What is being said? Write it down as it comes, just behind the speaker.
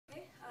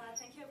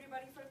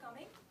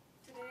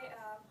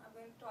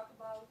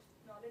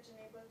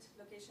knowledge-enabled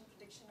location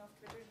prediction of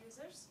Twitter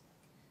users.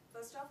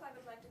 First off, I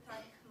would like to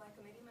thank my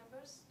committee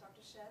members, Dr.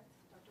 Sheth,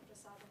 Dr.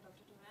 Prasad, and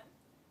Dr. Turan.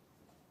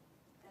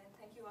 And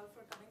thank you all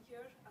for coming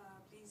here.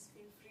 Please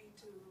feel free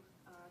to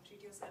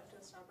treat yourself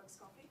to a Starbucks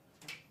coffee.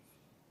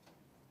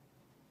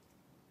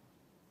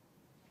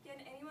 Can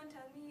anyone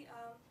tell me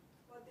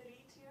what they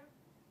read here?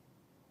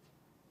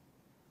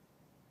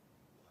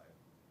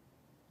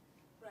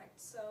 Right,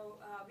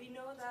 so we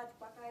know that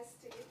Buckeye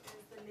State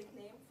is the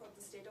nickname for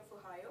the state of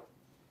Ohio.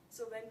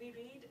 So when we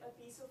read a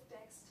piece of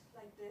text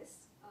like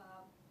this,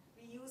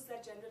 we use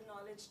that general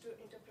knowledge to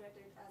interpret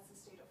it as the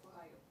state of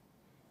Ohio.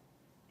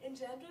 In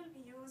general,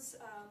 we use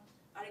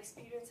our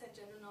experience and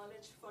general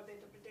knowledge for the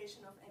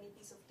interpretation of any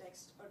piece of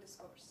text or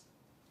discourse.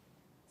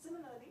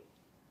 Similarly,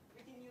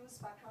 we can use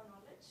background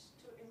knowledge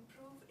to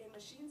improve a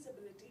machine's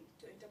ability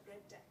to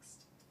interpret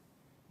text.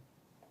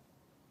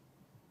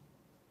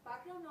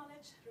 Background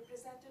knowledge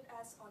represented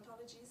as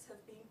ontologies have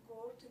been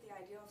core to the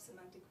idea of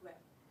semantic web.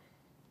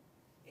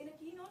 In a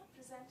keynote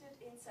presented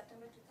in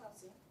September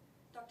 2000,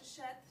 Dr.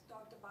 Sheth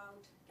talked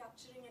about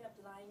capturing and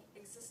applying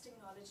existing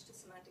knowledge to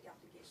semantic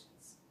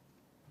applications.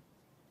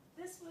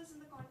 This was in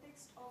the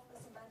context of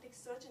a semantic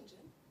search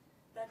engine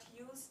that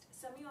used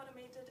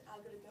semi-automated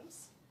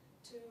algorithms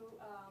to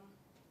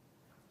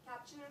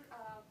capture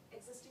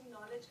existing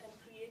knowledge and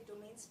create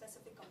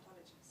domain-specific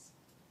ontologies.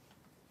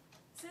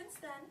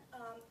 Since then,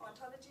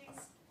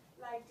 ontologies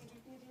like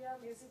DBpedia,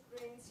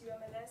 MusicBrainz,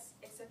 UMLS,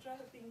 etc.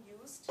 have been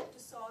used to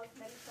solve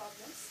many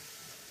problems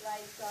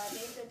like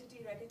named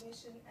entity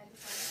recognition,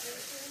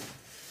 anti-translation,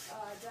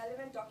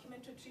 relevant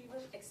document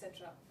retrieval,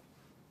 etc.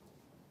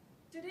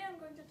 Today I'm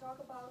going to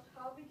talk about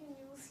how we can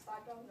use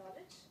background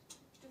knowledge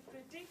to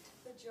predict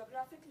the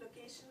geographic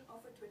location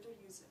of a Twitter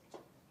user.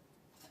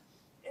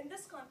 In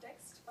this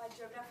context, by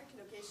geographic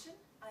location,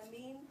 I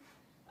mean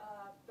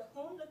the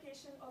home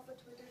location of a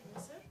Twitter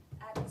user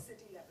at a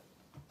city level.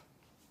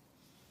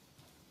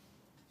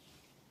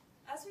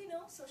 As we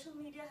know, social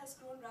media has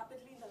grown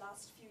rapidly in the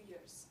last few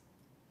years.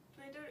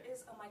 Twitter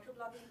is a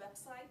microblogging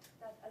website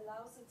that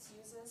allows its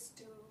users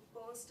to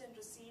post and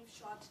receive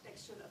short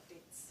textual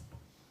updates.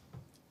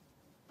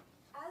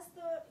 As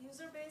the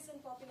user base and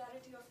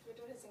popularity of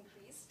Twitter has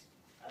increased,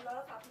 a lot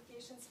of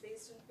applications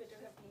based on Twitter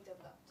have been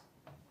developed.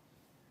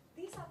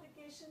 These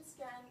applications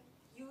can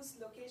use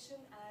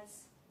location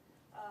as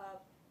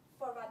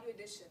for value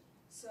addition.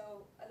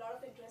 So a lot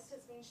of interest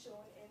has been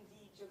shown in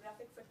the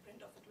geographic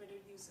footprint of a Twitter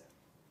user.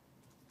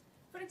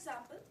 For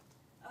example,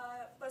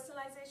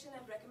 personalization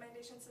and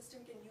recommendation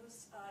system can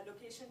use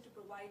location to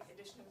provide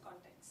additional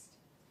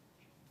context.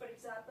 For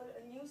example,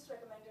 a news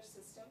recommender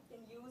system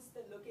can use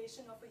the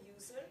location of a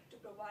user to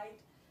provide,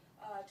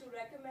 to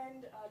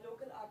recommend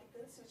local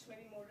articles which may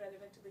be more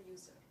relevant to the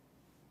user.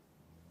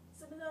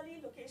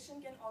 Similarly,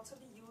 location can also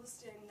be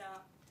used in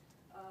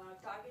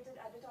targeted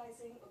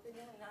advertising,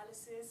 opinion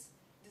analysis,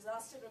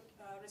 disaster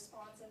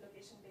response, and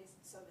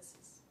location-based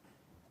services.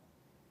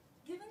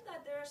 Given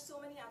that there are so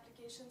many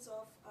applications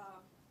of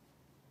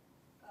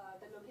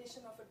the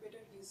location of a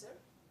Twitter user,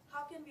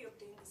 how can we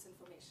obtain this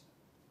information?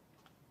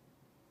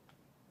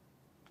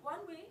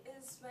 One way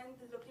is when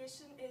the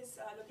location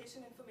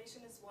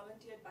information is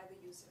volunteered by the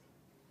user.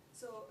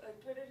 So a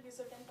Twitter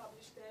user can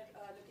publish their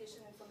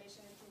location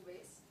information in two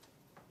ways.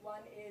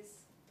 One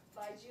is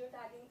by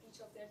geotagging each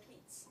of their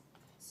tweets.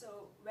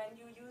 So when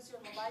you use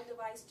your mobile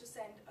device to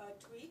send a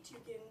tweet, you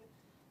can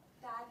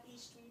tag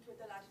each tweet with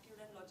the latitude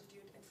and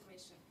longitude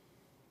information.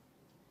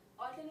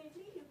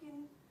 Alternatively, you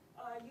can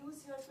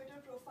use your Twitter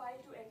profile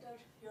to enter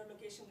your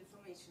location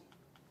information.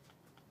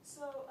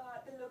 So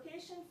the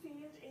location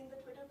field in the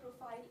Twitter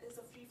profile is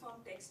a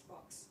free-form text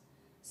box.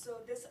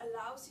 So this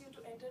allows you to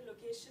enter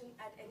location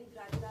at any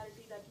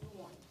granularity that you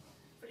want.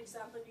 For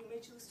example, you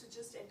may choose to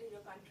just enter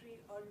your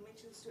country, or you may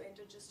choose to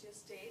enter just your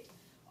state,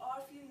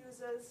 or a few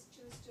users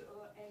choose to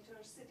enter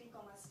city,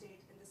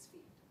 state in this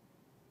field.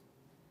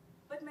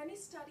 But many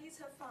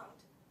studies have found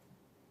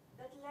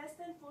that less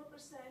than 4%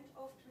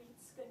 of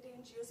tweets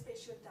contain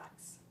geospatial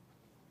tags.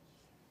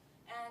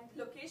 And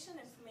location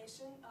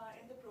information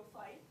in the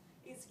profile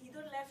is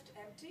either left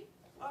empty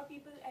or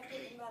people enter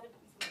invalid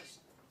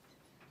information.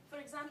 For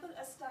example,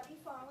 a study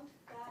found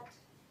that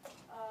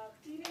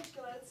teenage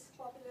girls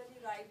popularly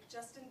write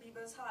Justin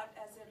Bieber's heart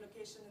as their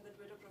location in the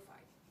Twitter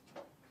profile.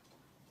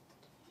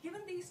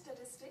 Given these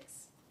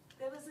statistics,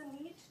 there was a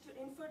need to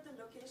infer the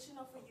location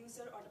of a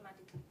user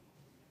automatically.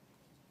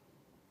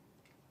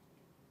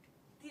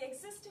 The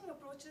existing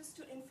approaches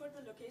to infer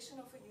the location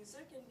of a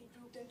user can be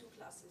grouped in two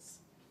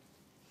classes: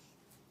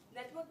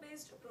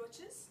 network-based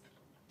approaches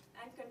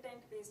and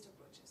content-based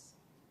approaches.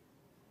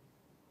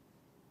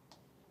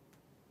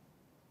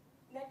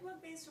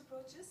 Network-based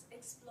approaches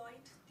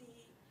exploit the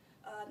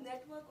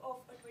network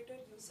of a Twitter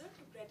user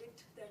to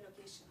predict their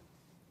location.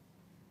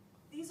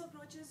 These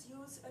approaches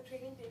use a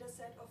training data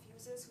set of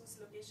users whose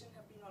location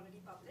have been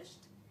already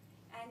published,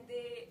 and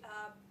they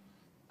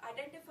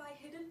identify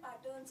hidden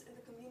patterns in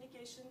the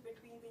communication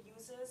between the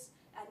users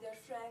and their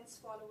friends,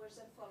 followers,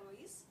 and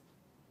followees,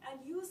 and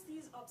use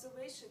these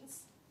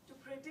observations to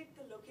predict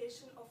the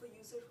location of a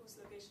user whose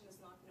location is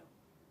not known.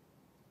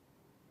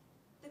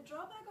 The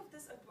drawback of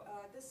this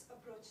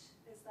approach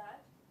is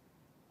that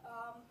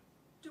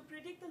to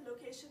predict the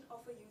location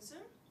of a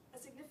user, a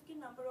significant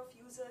number of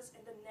users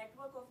in the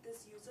network of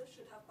this user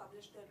should have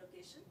published their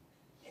location,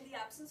 in the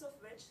absence of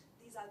which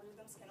these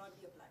algorithms cannot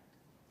be applied.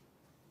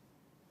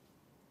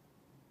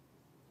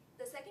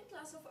 The second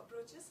class of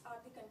approaches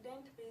are the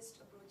content-based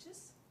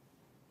approaches,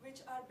 which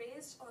are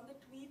based on the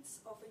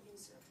tweets of a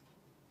user.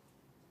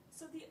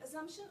 So the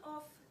assumption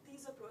of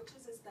these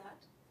approaches is that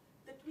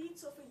the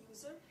tweets of a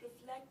user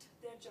reflect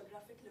their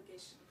geographic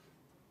location.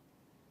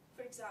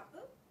 For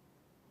example,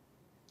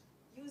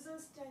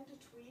 users tend to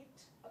tweet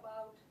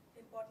about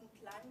important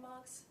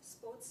landmarks,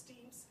 sports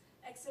teams,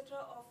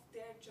 etc. of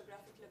their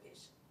geographic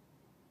location.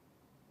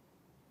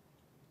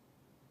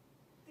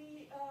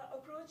 The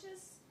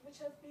approaches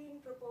which have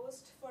been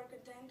proposed for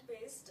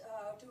content-based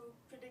to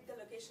predict the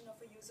location of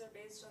a user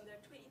based on their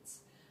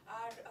tweets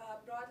are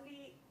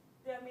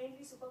they are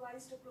mainly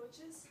supervised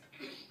approaches.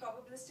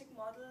 Probabilistic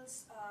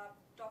models,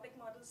 topic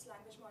models,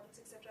 language models,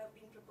 etc. have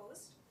been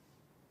proposed.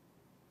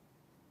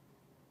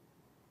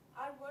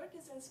 Our work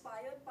is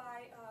inspired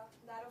by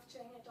that of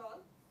Cheng et al.,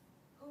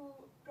 who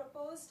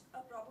proposed a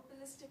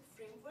probabilistic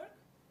framework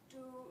to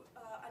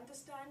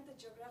understand the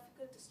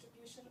geographical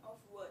distribution of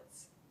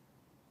words.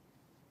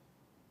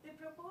 They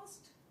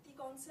proposed the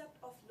concept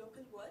of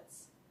local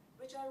words,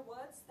 which are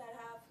words that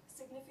have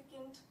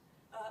significant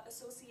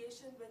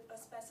association with a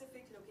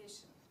specific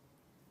location.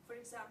 For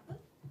example,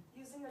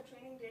 using a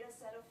training data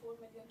set of 4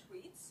 million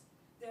tweets,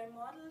 their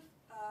model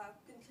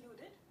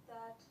concluded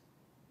that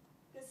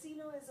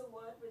casino is a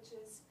word which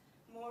is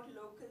more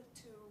local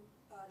to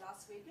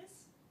Las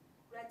Vegas.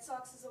 Red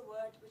Sox is a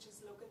word which is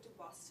local to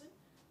Boston.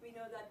 We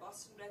know that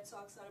Boston Red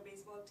Sox are a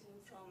baseball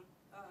team from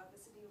the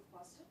city of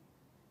Boston.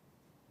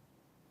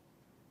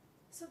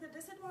 So the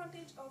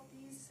disadvantage of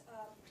these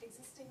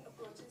existing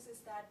approaches is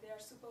that they are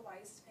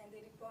supervised and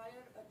they require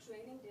a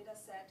training data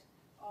set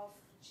of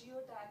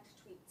geotagged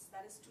tweets,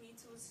 that is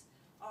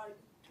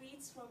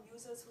tweets from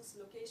users whose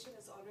location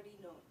is already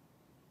known.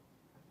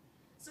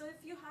 So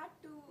if you had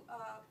to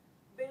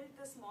build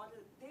this model,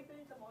 they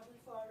built the model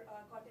for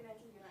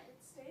continental United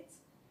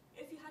States.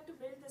 If you had to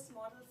build this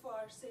model for,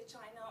 say,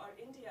 China or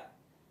India,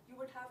 you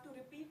would have to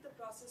repeat the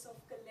process of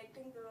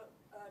collecting the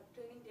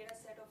training data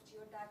set of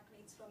geotagged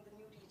tweets from the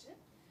new region,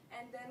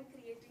 and then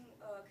create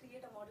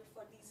a model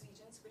for these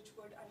regions which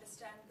would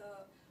understand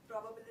the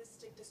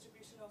probabilistic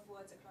distribution of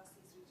words across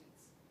these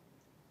regions.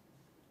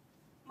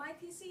 My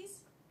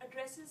thesis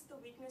addresses the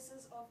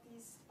weaknesses of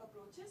these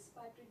approaches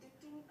by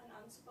predicting an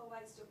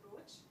unsupervised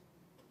approach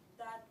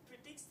that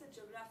predicts the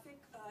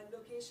geographic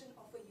location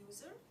of a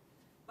user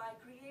by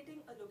creating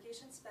a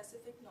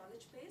location-specific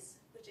knowledge base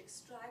which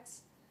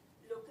extracts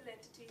local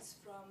entities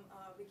from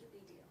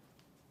Wikipedia.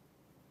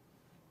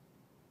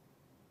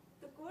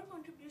 The core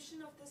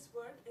contribution of this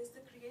work is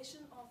the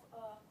creation of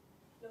a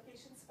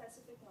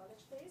location-specific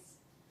knowledge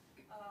base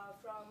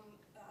from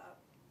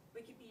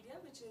Wikipedia,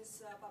 which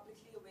is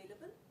publicly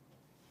available.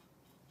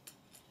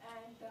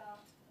 And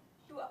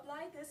to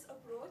apply this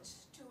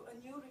approach to a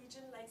new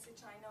region like, say,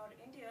 China or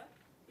India,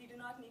 we do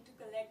not need to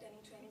collect any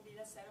training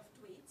data set of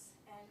tweets,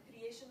 and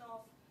creation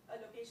of a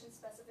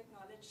location-specific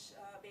knowledge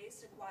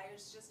base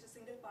requires just a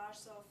single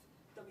parse of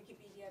the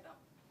Wikipedia dump.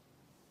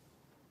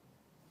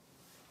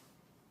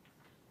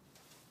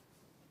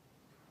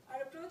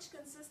 Our approach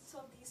consists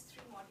of these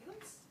 3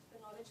 modules: the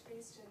knowledge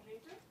base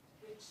generator,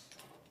 which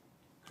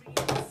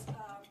creates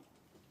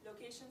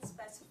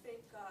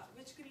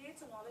which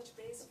creates a knowledge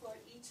base for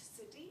each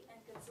city and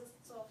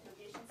consists of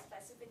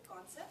location-specific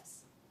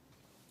concepts;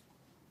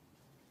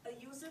 a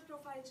user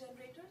profile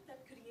generator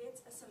that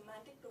creates a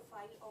semantic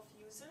profile of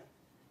user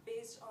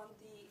based on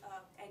the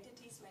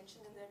entities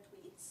mentioned in their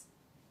tweets;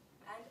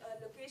 and a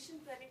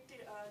location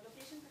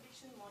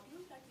prediction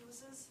module that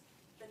uses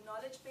the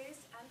knowledge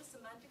base and the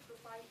semantic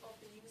profile of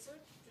the user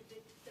to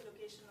predict the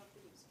location of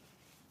the user.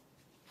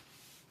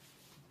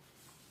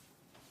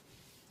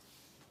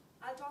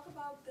 I'll talk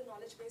about the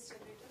knowledge base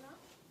generator now.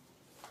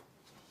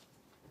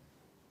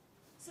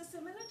 So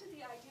similar to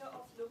the idea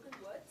of local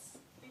words,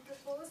 we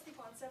propose the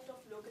concept of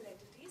local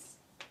entities,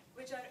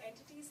 which are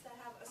entities that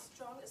have a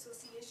strong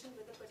association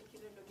with a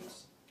particular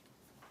location.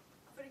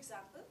 For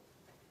example,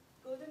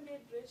 Golden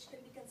Gate Bridge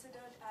can be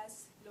considered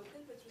as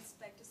local with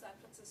respect to San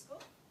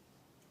Francisco.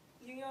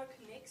 New York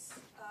Knicks,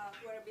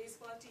 who are a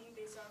baseball team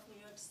based out of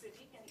New York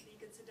City, can be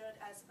considered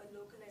as a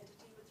local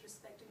entity with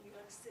respect to New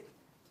York City.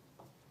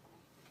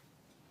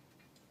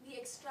 We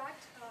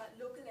extract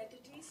local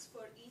entities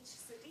for each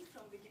city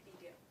from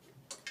Wikipedia.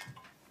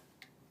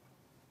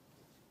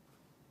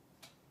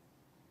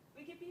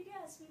 Wikipedia,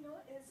 as we know,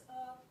 is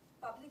a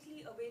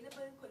publicly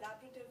available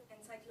collaborative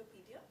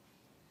encyclopedia.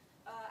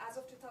 As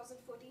of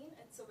 2014,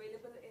 it's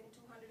available in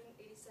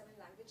 287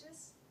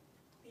 languages.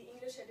 The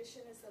English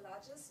edition is the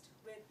largest,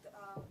 with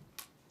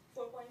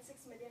 4.6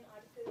 million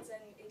articles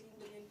and 18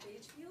 million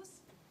page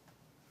views.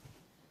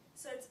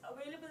 So it's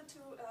available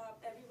to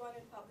everyone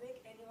in public.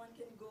 Anyone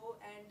can go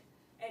and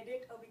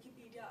edit a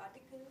Wikipedia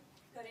article article,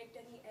 correct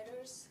any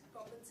errors,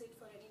 compensate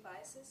for any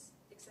biases,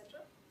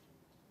 etc.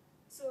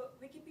 So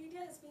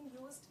Wikipedia has been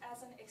used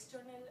as an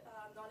external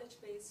knowledge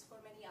base for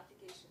many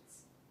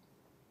applications.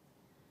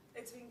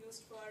 It's being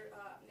used for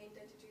named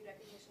entity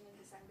recognition and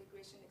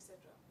disambiguation,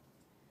 etc.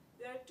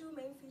 There are two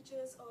main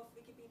features of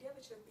Wikipedia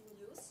which have been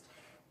used.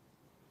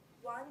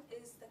 One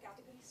is the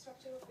category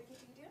structure of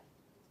Wikipedia.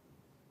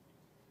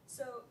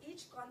 So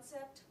each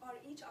concept or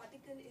each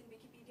article in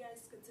Wikipedia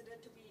is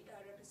considered to be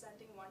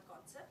representing one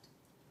concept,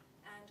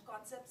 and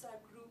concepts are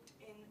grouped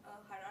in a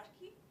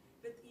hierarchy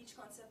with each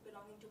concept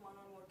belonging to one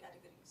or more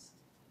categories.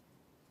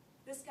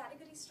 This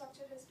category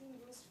structure has been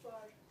used for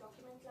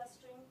document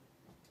clustering,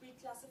 tweet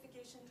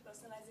classification,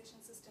 personalization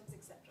systems,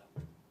 etc.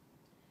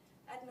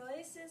 At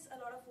Noesis, a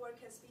lot of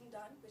work has been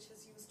done which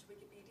has used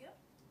Wikipedia.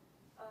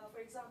 For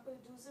example,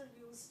 Doozer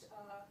used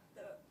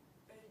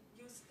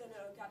the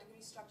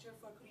category structure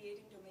for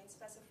creating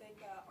domain-specific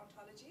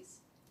ontologies.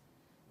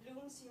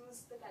 Bloom's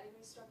used the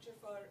category structure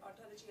for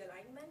ontology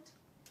alignment.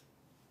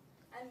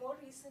 And more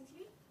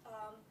recently,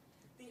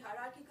 the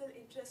hierarchical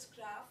interest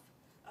graph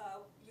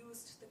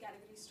used the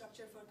category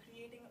structure for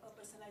creating a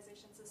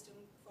personalization system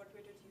for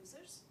Twitter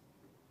users.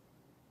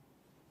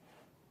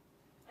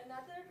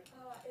 Another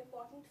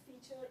important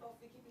feature of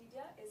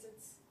Wikipedia is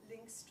its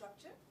link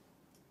structure.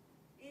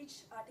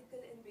 Each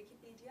article in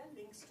Wikipedia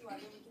links to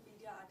other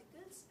Wikipedia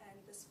articles, and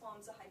this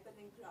forms a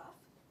hyperlink graph.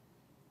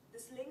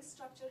 This link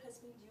structure has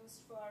been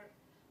used for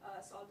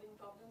solving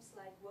problems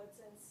like word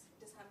sense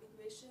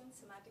disambiguation,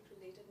 semantic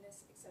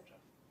relatedness, etc.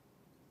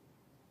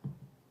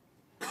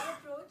 Our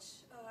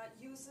approach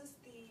uses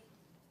the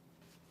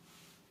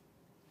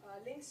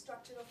link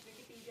structure of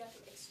Wikipedia to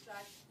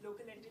extract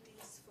local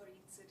entities for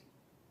each city.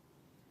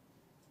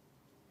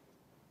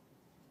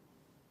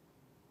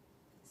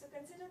 So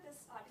consider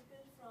this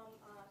article from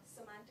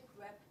semantic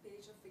web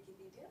page of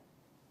Wikipedia.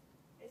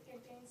 It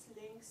contains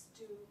links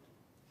to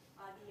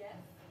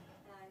RDF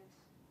and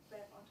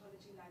web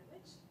ontology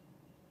language.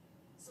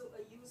 So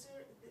a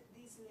user,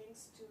 these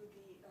links to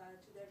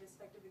their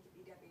respective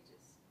Wikipedia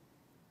pages.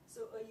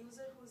 So a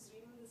user who's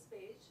reading this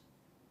page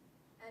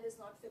and is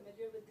not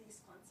familiar with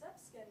these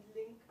concepts can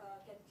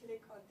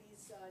click on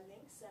these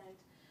links and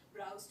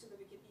browse to the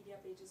Wikipedia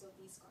pages of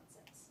these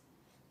concepts.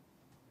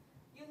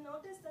 You'll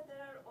notice that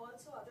there are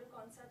also other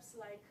concepts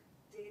like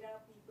data,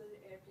 people,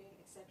 airplane,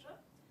 etc.,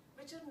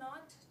 which are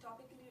not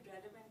topically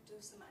relevant to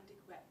semantic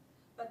web,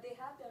 but they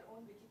have their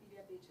own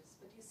Wikipedia pages.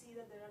 But you see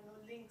that there are no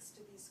links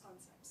to these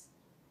concepts.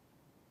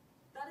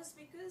 That is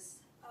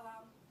because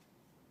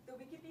the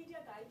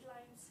Wikipedia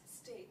guidelines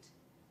state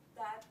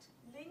that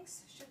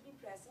links should be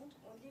present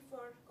only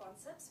for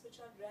concepts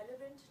which are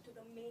relevant to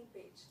the main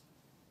page,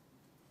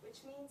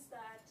 which means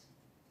that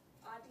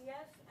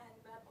RDF and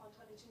web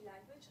ontology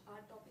language are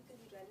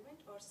topically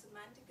relevant or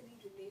semantically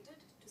related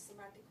to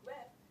semantic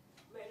web,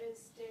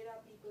 whereas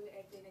data, people,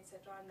 airplane,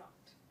 etc. are not.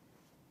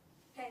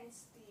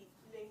 Hence the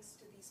links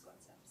to these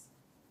concepts.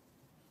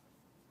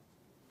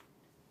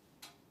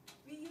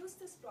 We use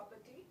this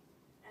property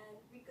and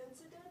we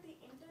consider the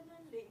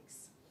internal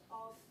links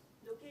of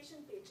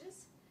location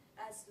pages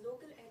as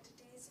local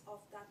entities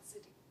of that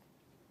city.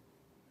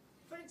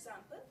 For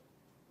example,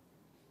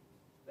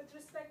 with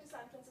respect to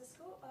San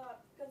Francisco,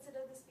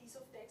 consider this piece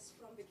of text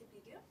from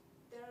Wikipedia.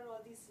 There are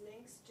all these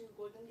links to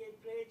Golden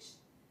Gate Bridge,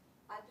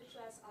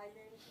 Alcatraz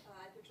Island,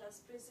 Alcatraz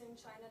Prison,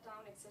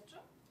 Chinatown,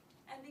 etc.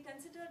 And we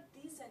consider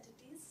these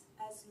entities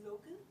as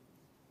local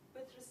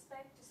with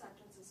respect to San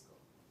Francisco.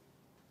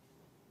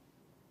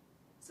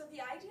 So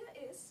the idea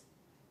is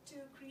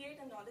to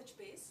create a knowledge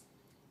base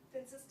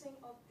consisting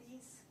of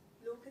these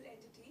local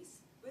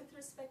entities with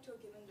respect to a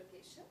given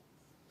location,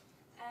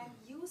 and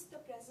use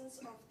the presence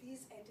of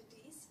these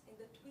entities in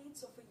the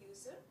tweets of a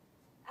user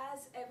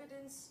as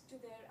evidence to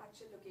their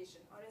actual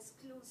location or as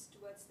clues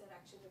towards their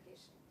actual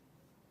location.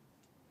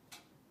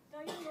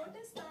 Now you'll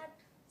notice that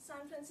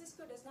San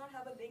Francisco does not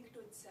have a link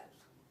to itself.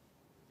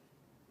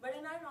 But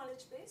in our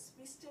knowledge base,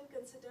 we still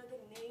consider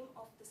the name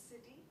of the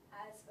city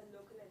as a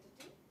local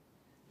entity.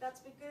 That's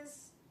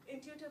because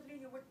intuitively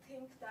you would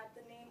think that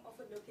the name of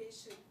a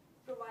location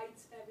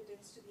provides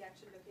evidence to the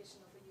actual location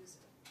of a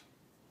user.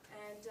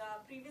 And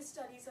previous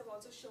studies have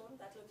also shown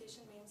that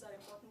location names are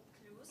important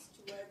clues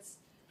towards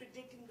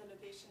predicting the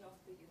location of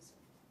the user.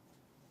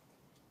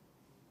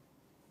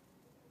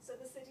 So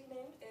the city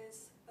name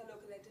is a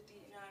local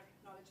entity in our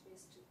knowledge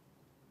base too.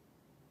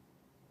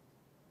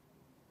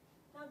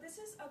 Now this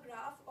is a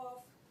graph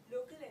of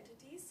local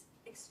entities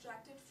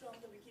extracted from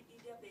the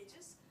Wikipedia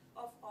pages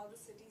of all the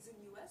cities in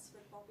US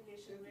with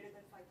population greater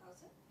than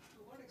 5,000. To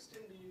what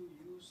extent do you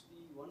use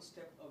the one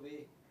step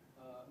away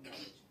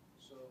knowledge?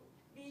 So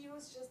we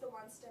use just the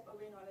one step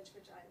away knowledge,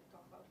 which I'll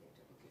talk about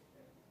later.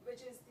 Okay.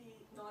 Which is the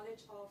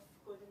knowledge of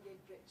Golden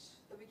Gate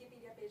Bridge, the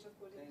Wikipedia page of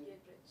Golden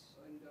Gate Bridge.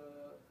 And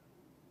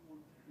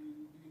do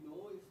you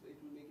know if it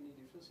will make any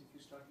difference if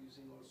you start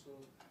using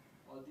also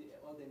all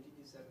the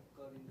entities that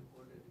occur in the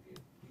Golden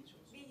Gate Bridge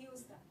also? We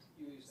use that.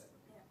 You use that.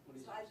 Yeah. What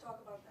is So I'll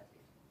talk about that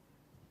later.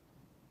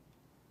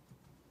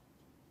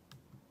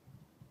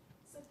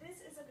 So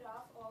this is a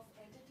graph of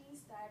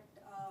entities that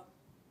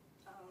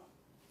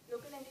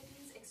local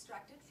entities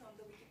extracted from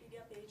the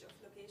Wikipedia page of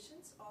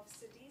locations of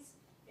cities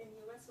in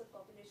US with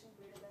population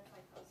greater than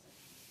 5,000.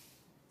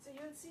 So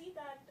you'll see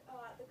that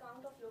the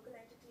count of local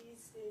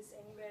entities is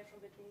anywhere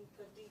from between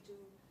 30 to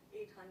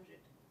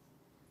 800.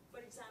 For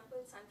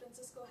example, San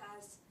Francisco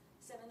has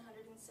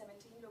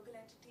 717 local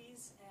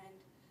entities, and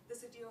the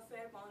city of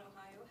Fairborn,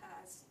 Ohio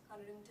has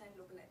 110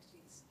 local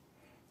entities.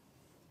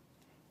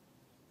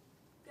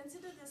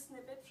 Consider this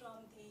snippet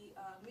from the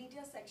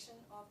media section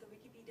of the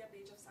Wikipedia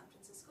page of San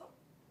Francisco.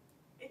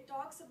 It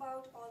talks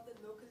about all the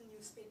local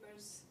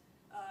newspapers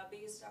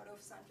based out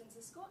of San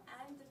Francisco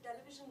and the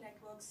television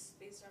networks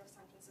based out of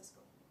San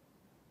Francisco.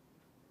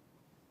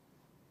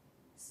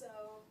 So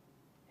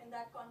in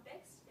that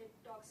context, it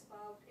talks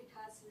about, it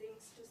has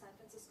links to San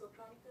Francisco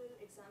Chronicle,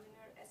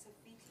 Examiner, SF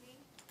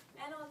Weekly,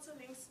 and also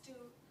links to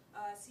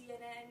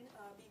CNN,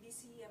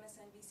 BBC,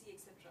 MSNBC,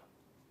 etc.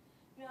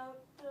 Now,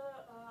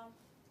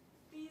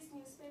 these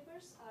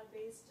newspapers are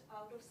based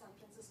out of San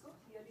Francisco.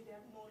 Clearly, they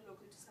are more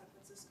local to San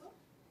Francisco.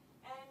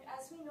 And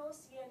as we know,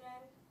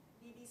 CNN,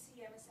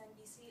 BBC,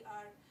 MSNBC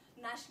are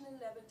national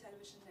level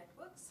television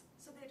networks,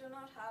 so they do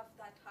not have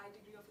that high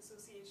degree of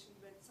association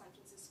with San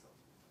Francisco.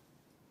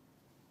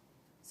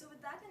 So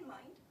with that in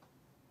mind,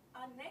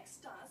 our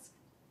next task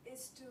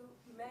is to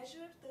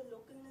measure the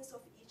localness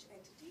of each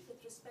entity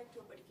with respect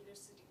to a particular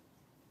city.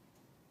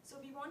 So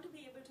we want to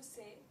be able to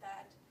say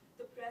that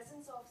the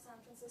presence of San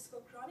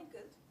Francisco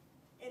Chronicle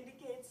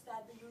indicates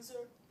that the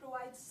user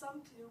provides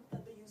some clue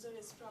that the user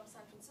is from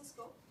San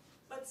Francisco,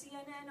 but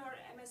CNN or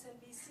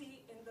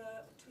MSNBC in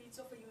the tweets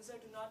of a user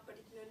do not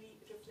particularly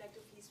reflect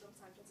if he's from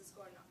San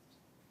Francisco or not.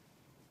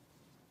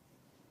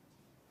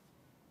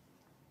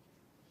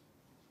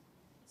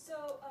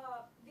 So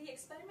we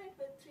experiment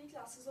with 3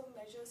 classes of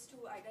measures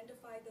to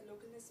identify the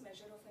localness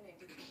measure of an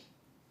entity.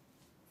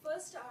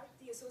 First are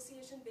the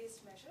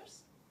association-based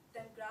measures,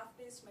 then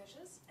graph-based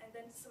measures, and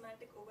then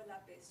semantic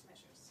overlap-based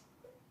measures.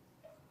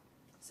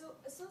 So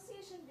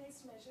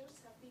association-based measures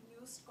have been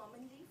used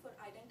commonly for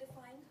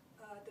identifying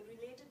the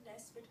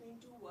relatedness between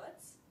 2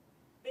 words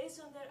based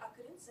on their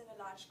occurrence in a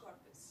large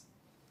corpus.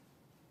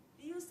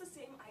 We use the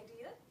same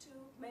idea to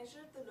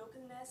measure the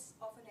localness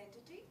of an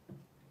entity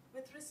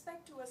with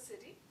respect to a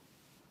city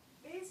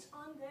based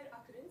on their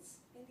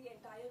occurrence in the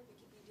entire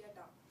Wikipedia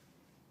dump.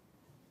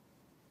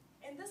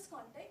 In this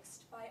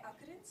context, by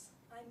occurrence,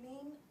 I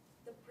mean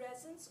the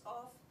presence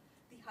of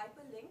the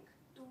hyperlink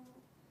to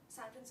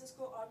San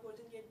Francisco or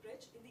Golden Gate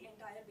Bridge in the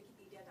entire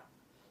Wikipedia dump.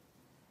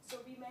 So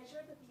we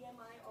measure the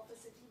PMI of a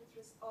city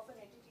of an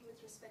entity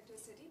with respect to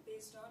a city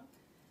based on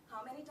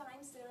how many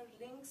times there are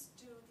links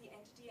to the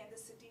entity and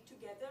the city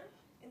together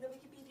in the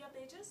Wikipedia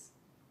pages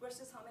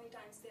versus how many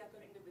times they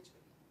occur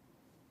individually.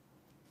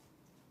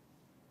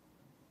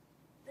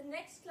 The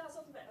next class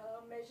of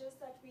measures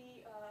that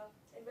we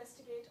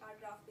investigate are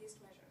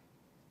graph-based measure.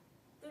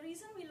 The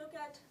reason we look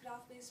at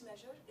graph-based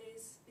measure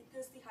is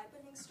because the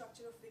hyperlink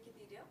structure of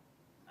Wikipedia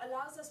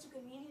allows us to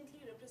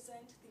conveniently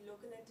represent the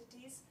local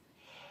entities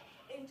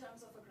in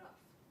terms of a graph.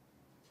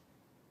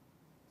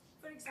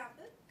 For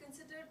example,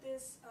 consider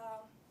this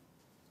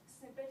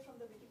snippet from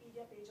the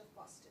Wikipedia page of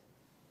Boston.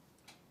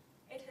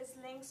 It has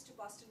links to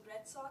Boston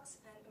Red Sox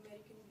and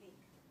American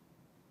League.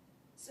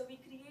 So we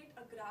create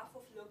a graph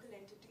of local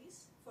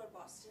entities for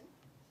Boston,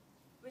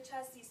 which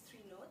has these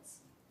 3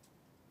 nodes: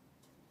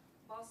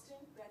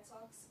 Boston Red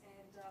Sox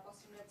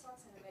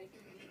and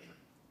American League.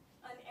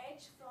 An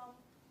edge from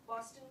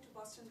Boston to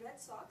Boston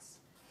Red Sox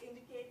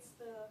indicates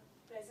the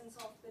presence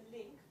of the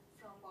link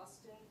from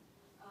Boston,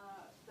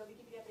 the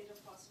Wikipedia page of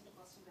Boston to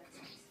Boston Red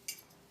Sox.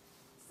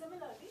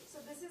 Similarly,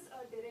 so this is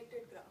a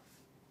directed graph.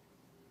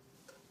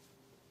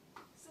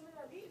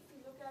 Similarly, if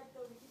we look at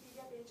the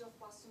Wikipedia page of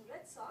Boston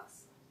Red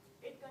Sox,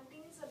 it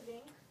contains a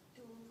link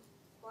to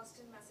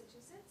Boston,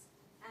 Massachusetts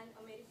and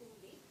American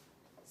League.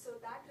 So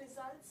that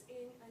results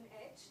in an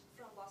edge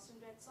from Boston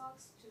Red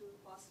Sox to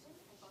Boston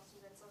and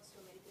Boston Red Sox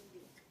to American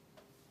League.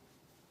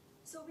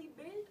 So we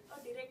build a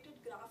directed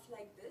graph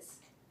like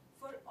this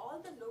for all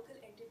the local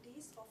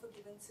entities of a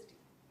given city.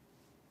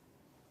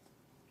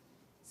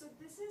 So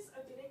this is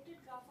a directed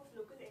graph of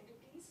local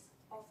entities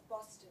of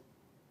Boston.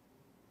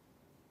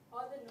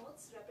 All the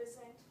nodes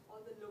represent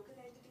all the local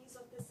entities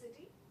of the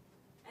city,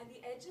 and the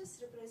edges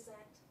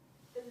represent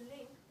the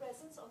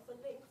presence of a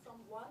link from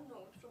one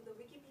node, from the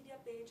Wikipedia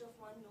page of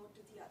one node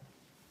to the other.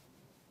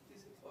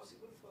 Is it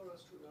possible for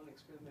us to run an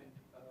experiment?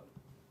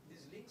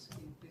 These links,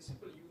 in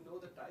principle, you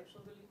know the types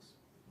of the links?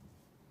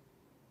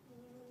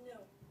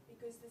 No,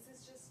 because this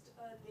is just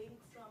a link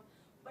from,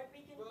 but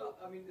we can... Well,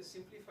 I mean, the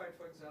simplified,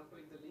 for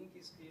example, if the link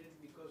is created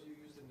because you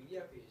use the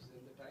media page,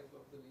 then the type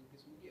of the link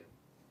is media,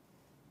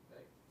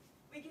 right?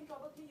 We can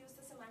probably use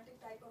the semantic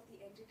type of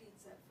the entity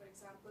itself. For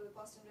example,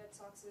 Boston Red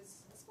Sox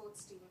is a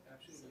sports team.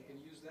 Absolutely, so you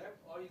can use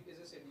that, or as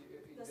I said,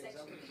 in the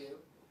example you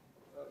gave,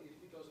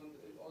 it was on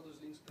all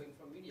those links coming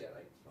from media,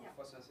 right?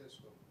 For San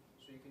Francisco.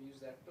 So you can use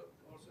that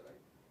also,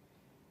 right?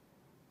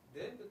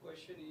 Then the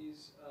question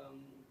is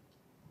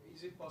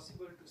it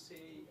possible to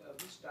say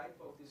which type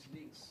of these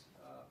links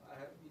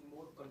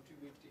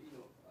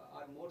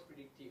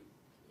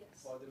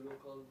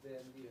local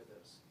than the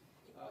others.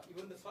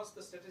 Even the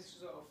statistics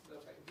of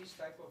these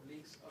type of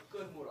links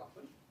occur more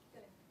often.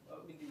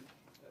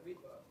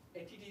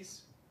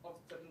 Entities of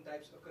certain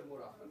types occur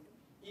more often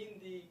in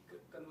the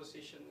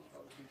conversation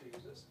of Twitter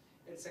users.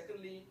 And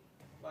secondly,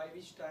 by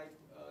which type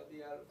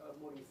they are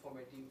more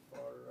informative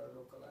for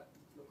local lives.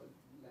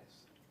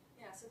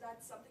 Yeah, so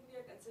that's something we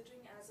are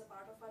considering as a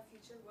part of our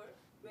future work,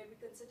 where we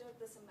consider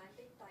the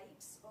semantic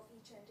types of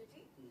each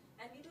entity,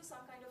 and we do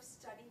some kind of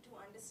study to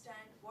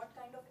understand what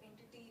kind of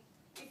entity,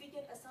 if we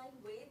can assign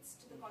weights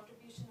to the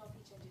contribution of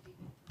each entity.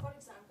 For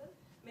example,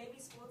 maybe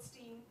sports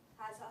team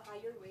has a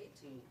higher weight,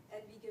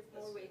 and we give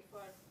more weight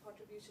for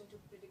contribution to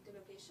predictive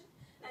location,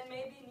 and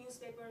maybe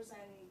newspapers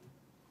and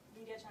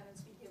media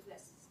channels we give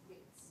less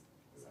weights.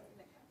 Something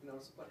like that. And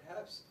also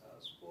perhaps a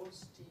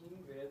sports team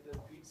where the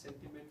tweet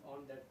sentiment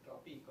on that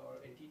topic or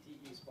entity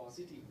is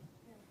positive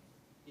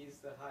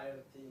is the higher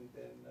thing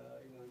than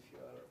if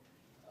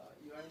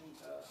you are in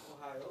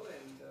Ohio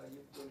and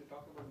you're going to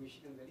talk about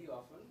Michigan very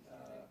often,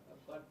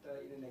 but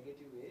in a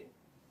negative way.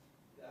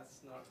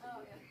 That's not a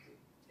good thing.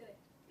 Correct.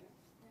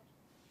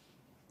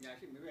 Yeah,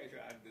 actually, maybe I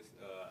should add this.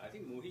 I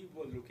think Mohib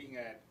was looking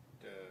at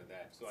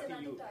that. So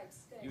Semantic I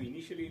think you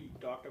initially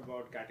talked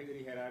about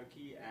category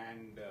hierarchy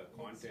and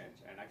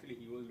content, and actually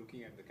he was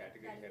looking at the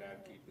category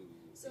hierarchy to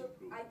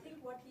improve. I think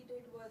what he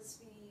did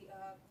was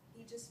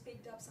he just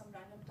picked up some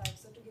random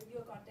types. So to give you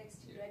a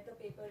context, he read the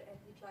paper and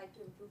he tried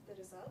to improve the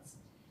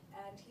results,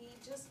 and he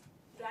just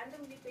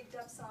randomly picked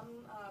up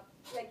some,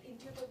 like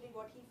intuitively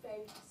what he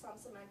felt, some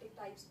semantic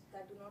types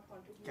that do not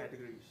contribute.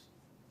 Categories.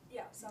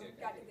 Yeah, some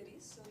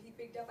categories. So he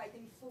picked up, I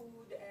think,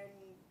 food and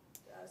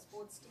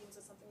sports teams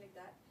or something like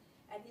that.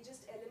 And he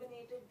just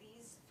eliminated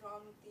these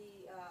from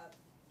the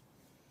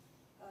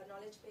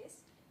knowledge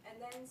base and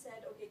then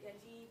said, okay, can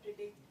we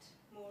predict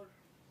more?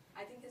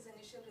 I think his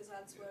initial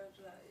results were,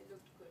 it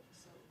looked good.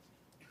 So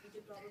we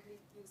could probably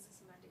use the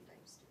semantic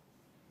types too.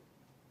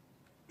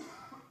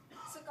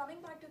 So coming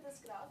back to this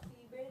graph,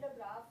 we build a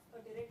graph, a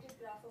directed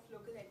graph of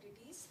local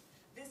entities.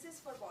 This is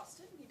for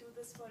Boston. We do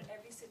this for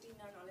every city in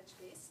our knowledge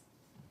base.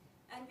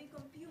 And we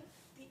compute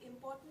the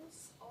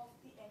importance of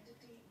the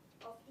entity,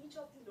 of each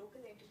of the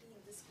local entity in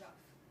this graph.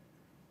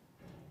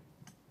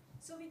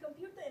 So we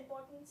compute the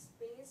importance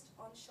based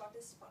on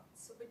shortest path.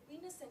 So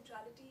betweenness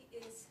centrality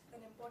is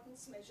an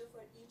importance measure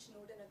for each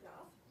node in a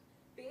graph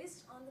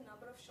based on the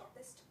number of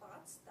shortest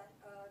paths that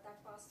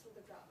pass through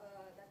the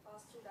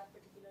that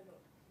particular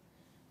node.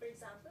 For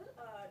example,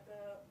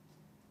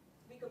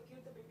 we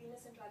compute the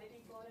betweenness centrality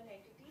for an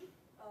entity,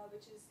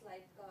 which is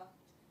like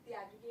the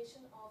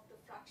aggregation of the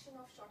fraction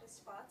of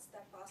shortest paths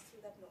that pass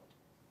through that node.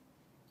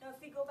 Now, if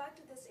we go back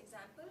to this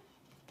example,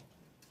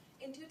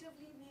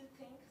 intuitively we'll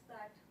think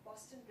that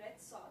Boston Red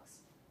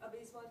Sox, a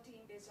baseball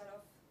team based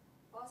out of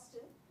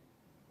Boston,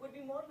 would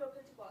be more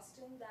local to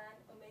Boston than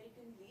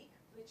American League,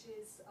 which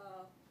is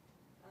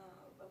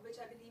which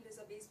I believe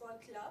is a baseball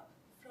club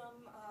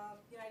from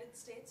United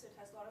States. It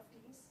has a lot of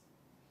teams,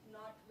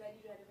 not very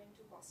relevant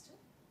to Boston,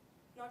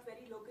 not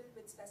very local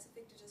with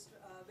specific to just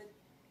with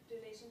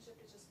relationship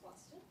to just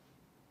Boston.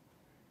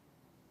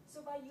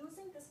 So by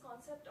using this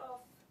concept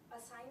of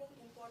assigning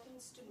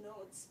importance to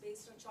nodes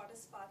based on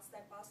shortest paths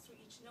that pass through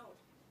each node,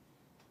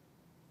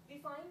 we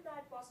find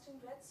that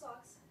Boston Red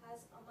Sox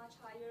has a much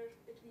higher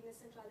betweenness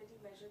centrality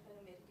measure than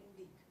American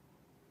League.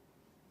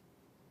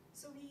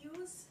 So we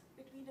use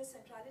betweenness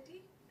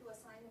centrality to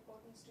assign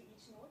importance to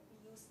each node.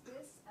 We use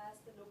this as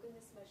the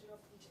localness measure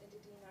of each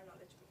entity in our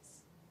knowledge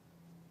base.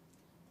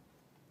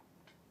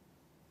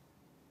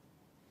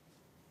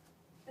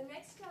 The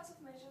next class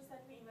of measures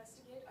that we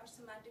investigate are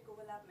semantic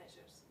overlap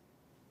measures.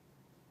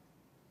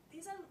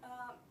 These are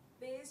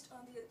based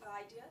on the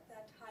idea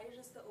that higher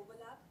is the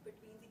overlap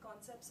between the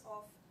concepts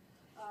of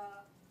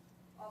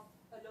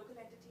a local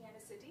entity and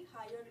a city,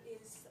 higher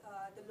is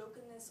the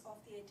localness of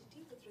the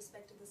entity with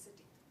respect to the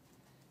city.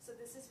 So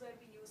this is where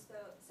we use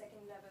the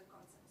second level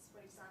concepts.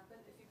 For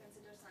example, if you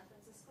consider San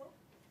Francisco,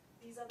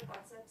 these are the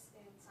concepts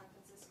in San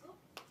Francisco.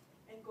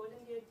 In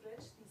Golden Gate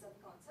Bridge, these are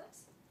the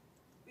concepts.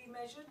 We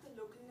measured the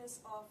localness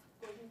of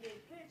Golden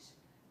Gate Bridge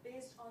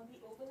based on the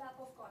overlap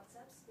of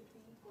concepts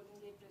between Golden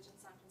Gate Bridge and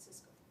San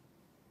Francisco.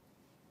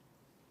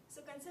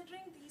 So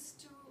considering these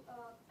two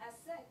as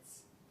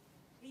sets,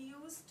 we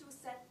use two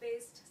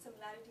set-based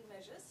similarity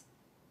measures.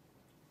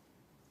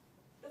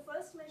 The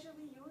first measure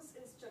we use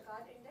is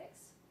Jaccard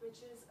index,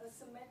 which is a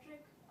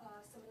symmetric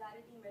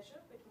similarity measure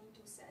between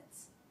two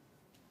sets.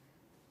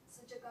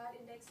 So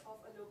Jaccard index of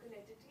a local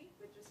entity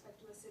with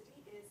respect to a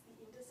city is the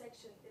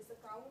intersection, is the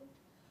count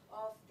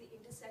of the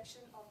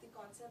intersection of the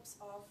concepts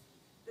of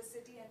the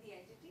city and the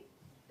entity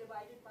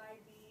divided by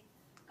the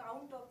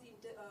count of the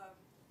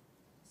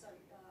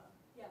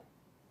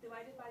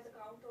divided by the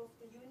count of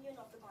the union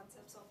of the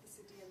concepts of the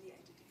city and the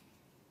entity.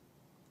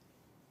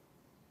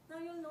 Now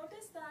you'll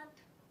notice that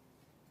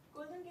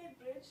Golden Gate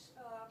Bridge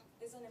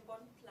is an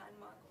important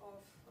landmark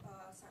of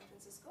San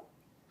Francisco,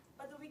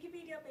 but the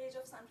Wikipedia page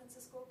of San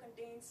Francisco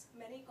contains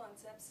many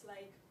concepts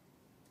like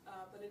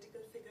political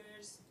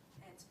figures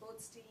and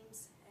sports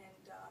teams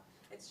and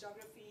its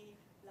geography,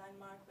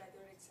 landmark,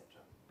 weather,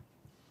 etc.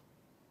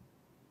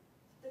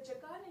 The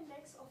Jakarta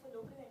index of a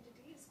local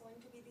entity is going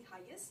to be the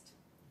highest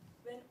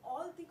when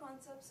all the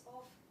concepts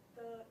of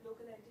the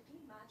local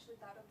entity match with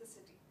that of the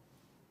city.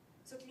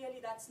 So clearly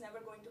that's never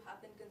going to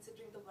happen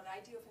considering the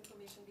variety of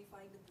information we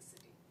find in the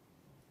city.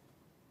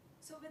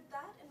 So with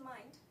that in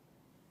mind,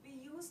 we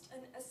used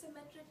an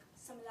asymmetric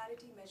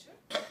similarity measure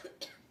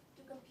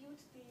to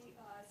compute the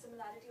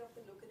similarity of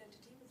the local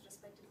entity with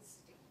respect to the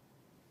city.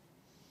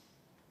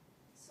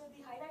 So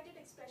the highlighted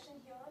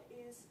expression here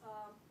is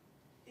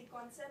the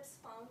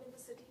concepts found in the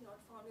city, not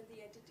found in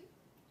the entity.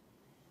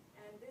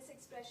 And this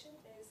expression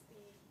is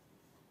the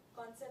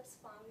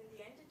concepts found in the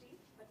entity,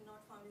 but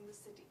not found in the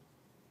city.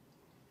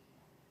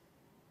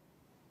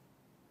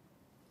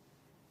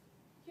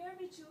 Here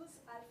we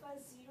choose alpha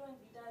as 0 and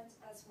beta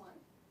as 1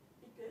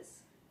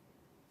 because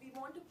we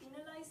want to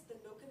penalize the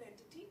local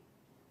entity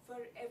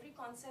for every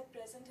concept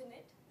present in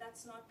it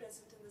that's not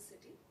present in the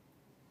city.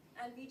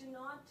 And we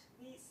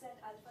set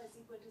alpha is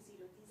equal to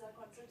 0. These are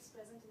concepts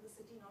present in the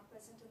city, not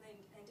present in the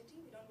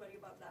entity. We don't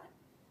worry about that.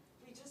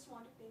 We just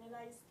want to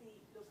penalize the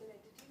local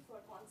entity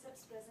for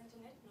concepts present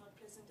in it, not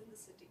present in the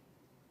city.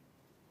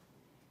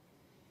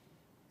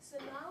 So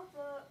now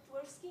the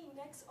Tversky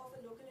index of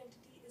a local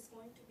entity is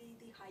going to be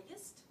the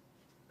highest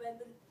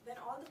when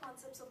all the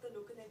concepts of the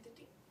local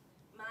entity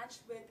match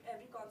with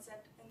every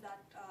concept in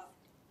that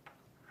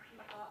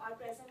are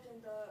present in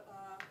the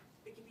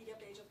Wikipedia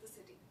page of the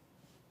city.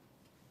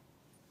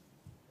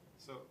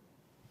 So,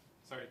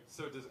 sorry,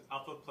 so does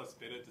alpha plus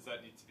beta, does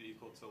that need to be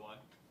equal to 1?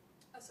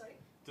 Sorry?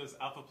 Does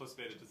alpha plus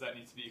beta, does that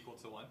need to be equal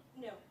to 1?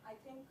 No, I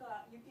think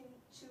you can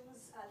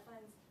choose alpha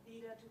and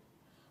beta to,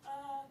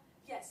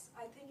 yes,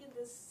 I think in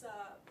this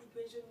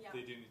equation, yeah.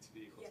 They do need to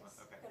be equal yes,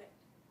 to 1, okay. Correct.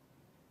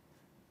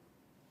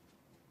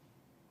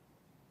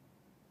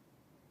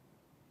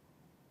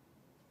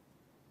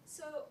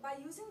 So by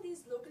using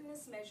these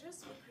localness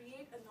measures, we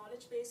create a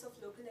knowledge base of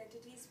local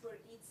entities for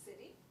each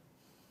city.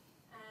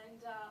 And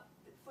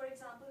for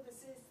example,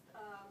 this is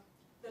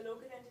the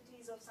local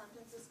entities of San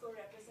Francisco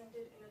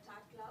represented in a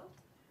tag cloud,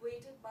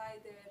 weighted by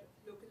their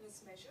localness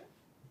measure.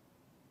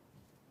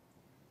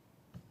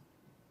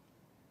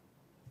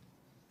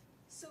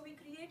 So we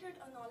created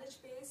a knowledge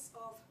base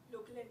of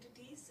local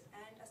entities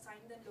and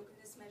assigned them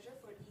localness measure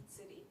for each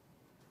city.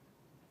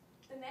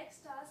 The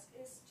next task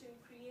is to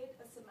create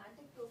a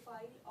semantic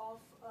profile of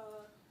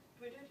a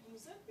Twitter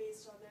user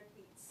based on their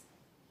tweets.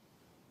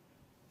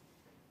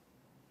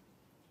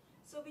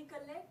 So we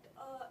collect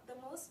the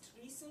most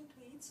recent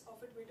tweets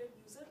of a Twitter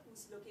user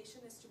whose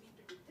location is to be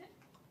predicted.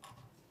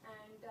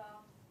 And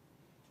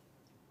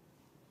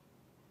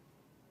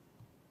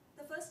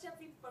the first step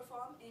we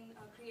perform in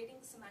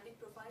creating the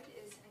semantic profile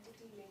is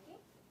entity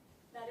linking.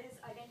 That is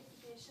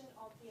identification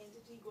of the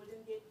entity Golden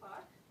Gate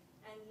Park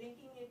and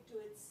linking it to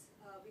its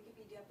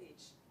Wikipedia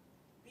page.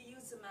 We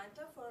use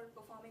Samantha for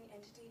performing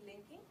entity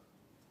linking.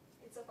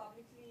 It's a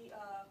publicly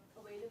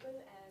available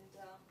and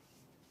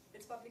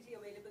it's publicly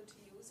available to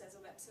use as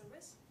a web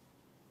service.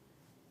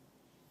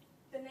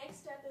 The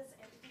next step is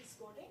entity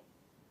scoring.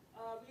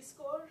 We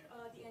score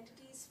the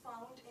entities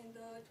found in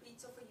the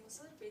tweets of a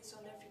user based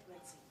on their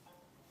frequency.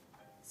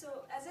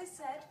 So as I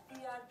said,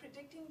 we are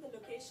predicting the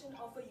location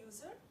of a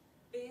user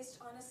based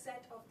on a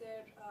set of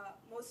their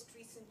most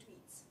recent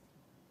tweets.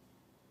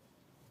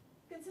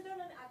 Consider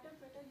an active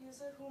Twitter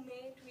user who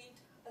may tweet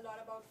a lot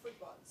about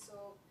football.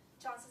 So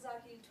chances are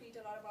he'll tweet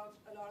a lot about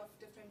a lot of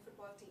different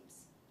football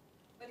teams.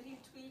 But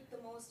he'll tweet the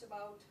most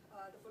about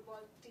the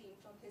football team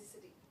from his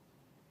city.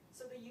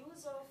 So the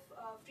use of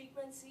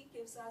frequency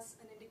gives us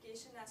an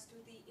indication as to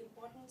the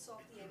importance of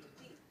the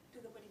entity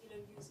to the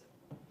particular user.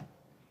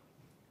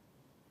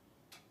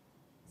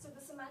 So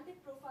the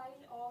semantic profile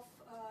of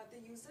the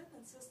user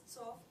consists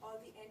of all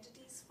the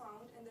entities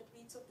found in the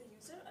tweets of the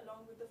user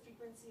along with the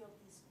frequency of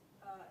these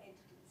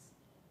entities.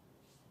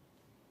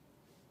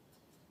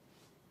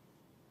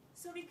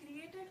 So we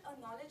created a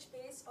knowledge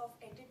base of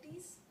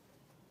entities,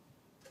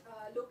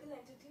 local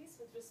entities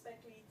with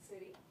respect to each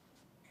city.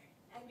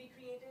 And we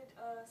created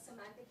a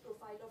semantic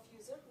profile of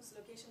user whose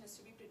location is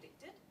to be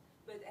predicted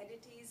with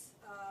entities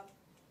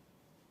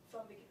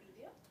from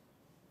Wikipedia.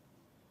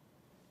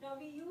 Now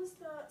we use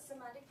the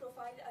semantic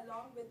profile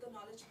along with the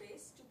knowledge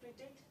base to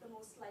predict the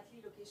most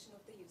likely location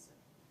of the user.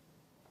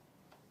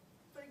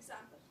 For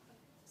example,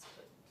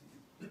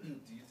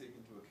 do you take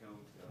into account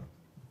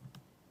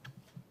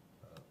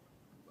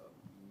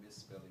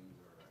misspellings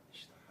or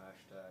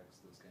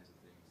hashtags, those kinds of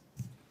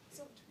things?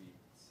 So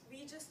tweets.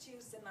 we just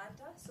use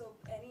Samantha. So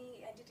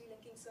any entity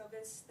linking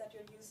service that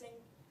you're using,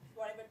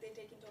 whatever they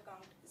take into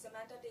account,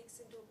 Samantha takes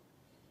into.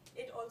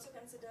 It also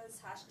considers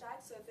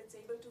hashtags. So if it's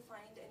able to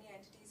find any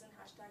entities and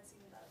hashtags,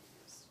 even that will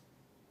be used.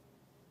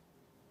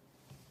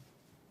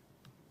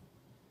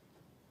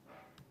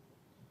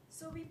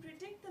 So we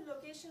predict the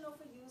location of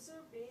a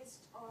user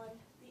based on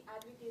the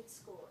aggregate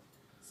score.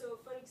 So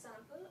for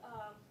example,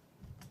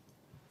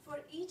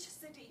 for each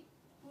city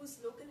whose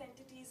local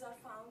entities are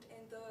found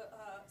in the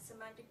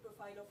semantic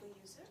profile of a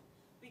user,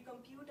 we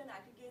compute an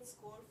aggregate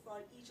score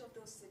for each of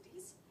those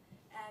cities.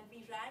 and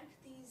we rank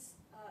these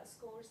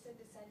scores in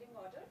descending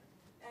order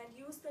and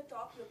use the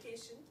top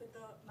location with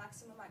the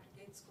maximum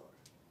aggregate score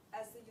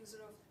as the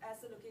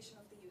location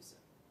of the user.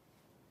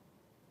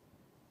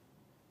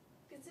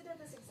 Consider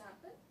this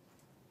example.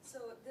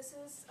 So this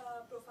is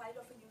a profile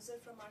of a user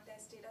from our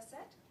test data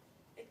set.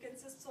 It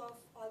consists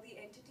of all the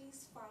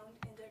entities found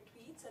in their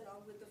tweets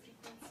along with the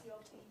frequency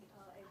of the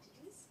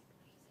entities.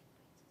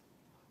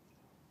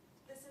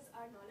 This is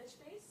our knowledge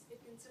base. It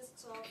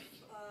consists of,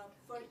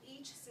 for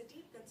each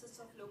city,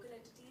 consists of local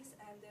entities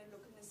and their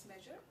localness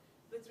measure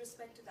with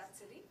respect to that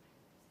city.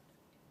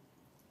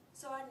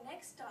 So our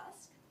next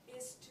task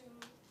is to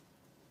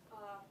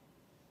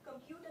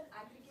compute an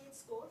aggregate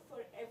score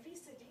for every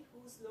city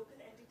whose local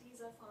entities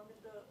are found in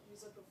the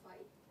user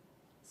profile.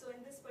 So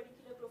in this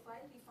particular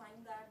profile, we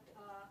find that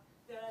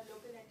there are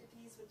local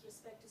entities with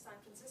respect to San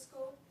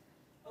Francisco,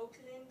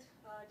 Oakland,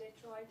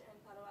 Detroit, and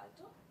Palo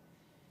Alto.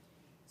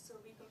 So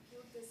we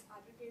compute this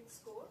aggregate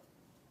score,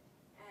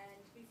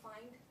 and we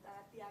find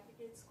that the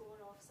aggregate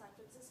score of San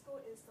Francisco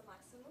is the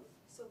maximum.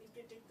 So we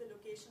predict the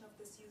location of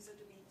this user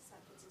to be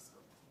San Francisco.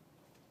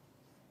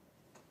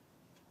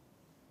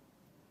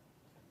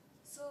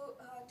 So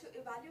to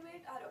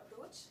evaluate our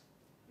approach,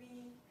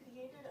 we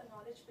created a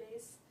knowledge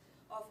base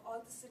of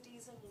all the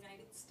cities in the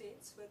United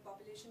States with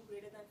population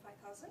greater than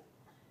 5,000.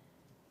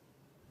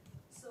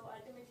 So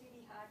ultimately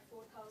we had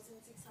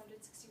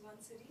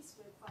 4,661 cities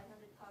with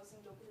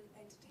 500,000 local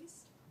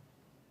entities.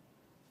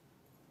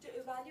 To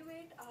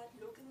evaluate our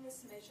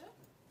localness measure,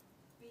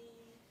 we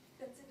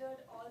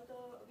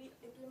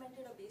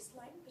implemented a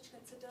baseline which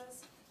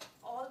considers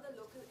all the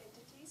local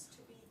entities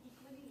to be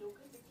equally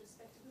local with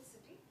respect to the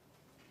city.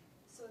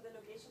 So the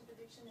location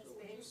prediction is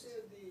based. Would you say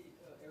the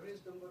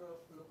average number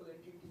of local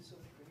entities is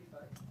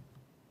 25?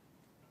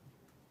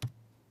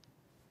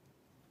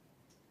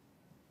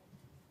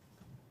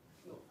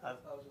 No,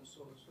 5,000.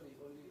 So sorry,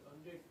 only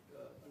 100.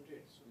 So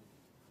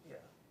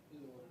Yeah.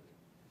 no.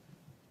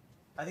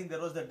 I think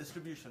there was that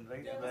distribution,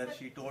 right, where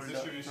she told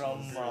Distribution from.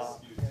 is very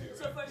skewed too,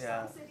 So for right?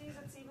 Yeah. some cities,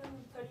 it's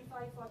even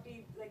 35,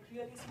 40, like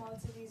really small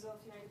cities of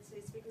United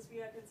States, because we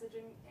are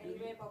considering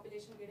anywhere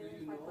population Do greater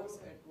you than know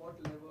 5,000. at what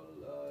level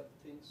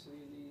things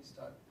really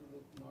start to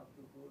look not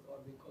too good, or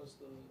because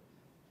the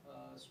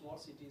small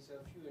cities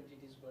have few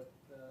entities, but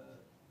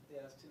they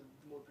are still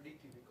more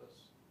predictive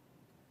because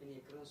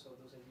any occurrence of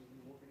those entities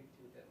is more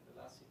predictive than the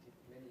last city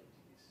with many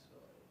entities. So,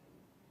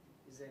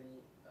 is there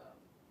any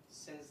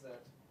sense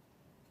that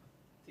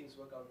things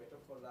work out better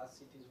for large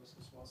cities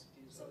versus small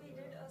cities? So we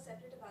did a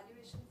separate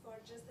evaluation for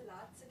just the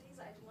large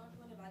cities. I did not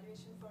do an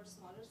evaluation for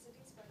smaller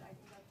cities, but I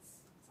think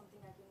that's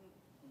something I can do.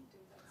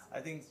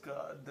 I think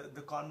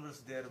the converse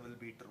there will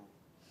be true.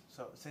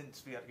 So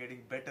since we are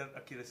getting better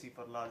accuracy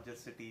for larger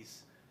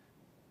cities,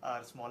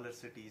 our smaller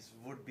cities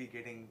would be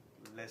getting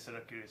lesser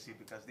accuracy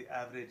because the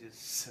average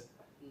is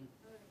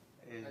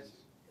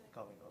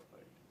coming up,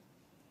 right?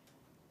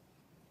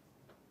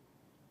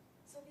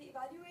 So we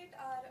evaluate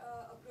our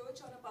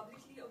approach on a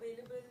publicly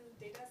available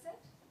data set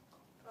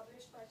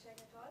published by Cheng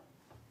et al.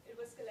 It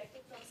was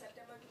collected from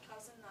September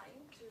 2009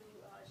 to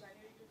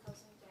January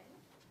 2010.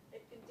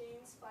 It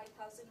contains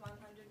 5,119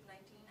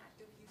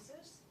 active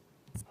users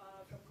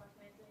from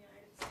continental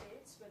United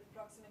States with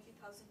approximately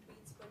 1,000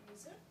 tweets per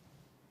user.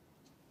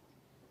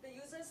 The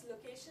user's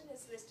location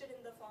is listed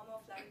in the form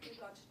of latitude,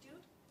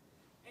 longitude.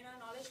 In our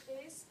knowledge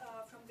base,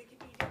 from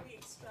Wikipedia, we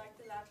extract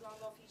the lat long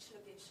of each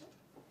location,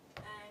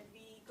 and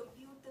we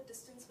compute the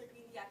distance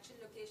between the actual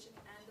location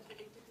and the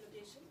predicted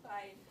location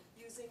by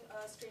using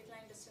a straight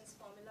line distance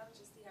formula,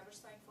 which is the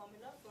Haberstein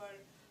formula for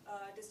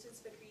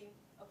distance between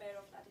a pair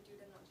of latitude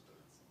and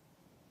longitudes.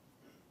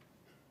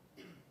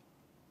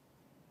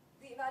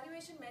 The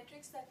evaluation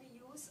metrics that we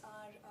use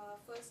are,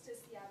 first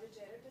is the average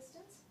error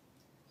distance.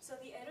 So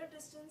the error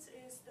distance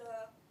is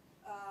the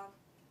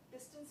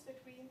distance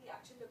between the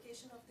actual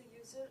location of the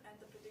user and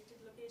the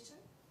predicted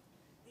location.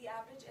 The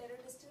average error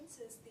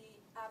distance is the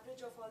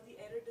average of all the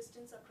error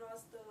distance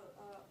across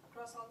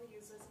all the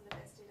users in the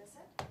test data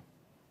set.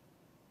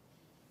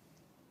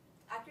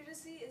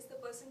 Accuracy is the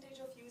percentage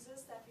of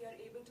users that we are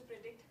able to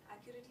predict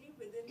accurately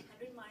within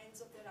 100 miles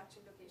of their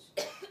actual location.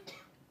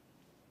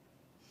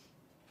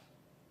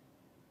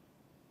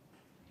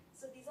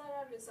 So these are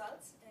our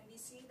results, and we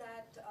see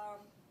that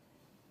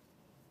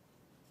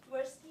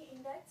Tversky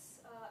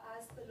index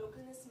as the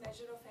localness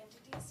measure of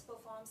entities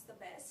performs the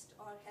best,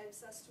 or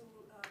helps us to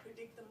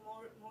predict the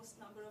most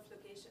number of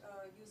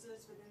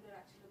users within their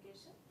actual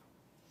location.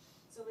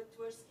 So with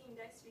Tversky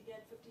index, we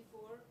get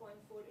 54.48%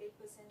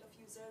 of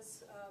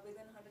users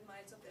within 100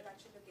 miles of their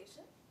actual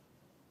location.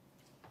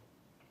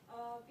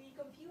 We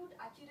compute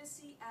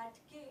accuracy at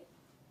k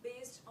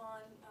based on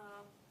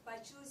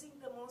by choosing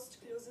the most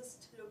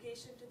closest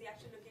location to the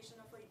actual location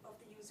of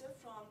the user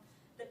from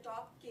the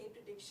top k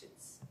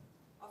predictions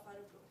of our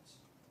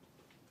approach.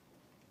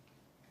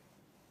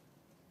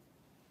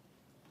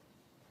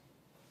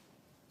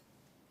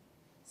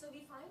 So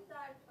we find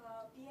that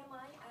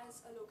PMI as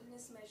a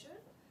localness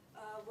measure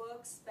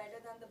works better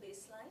than the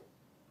baseline.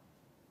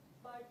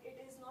 but it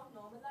is not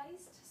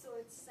normalized, so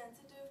it's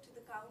sensitive to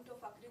the count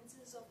of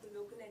occurrences of the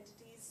local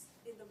entities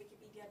in the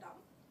Wikipedia dump.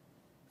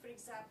 For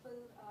example,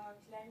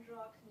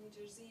 Glenrock, New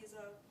Jersey is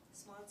a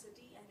small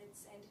city and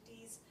its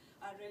entities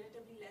are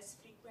relatively less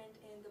frequent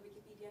in the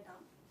Wikipedia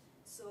dump.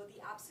 So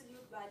the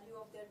absolute value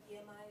of their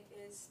PMI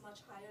is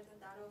much higher than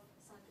that of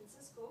San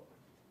Francisco,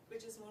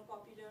 which is more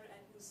popular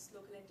and whose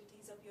local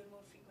entities appear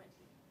more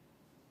frequently.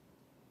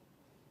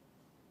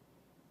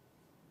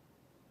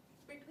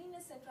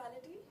 Betweenness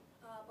centrality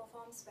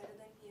performs better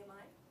than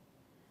PMI,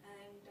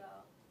 and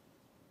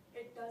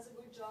it does a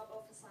good job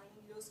of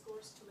assigning low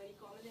scores to very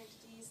common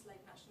entities like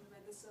National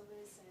Weather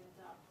Service and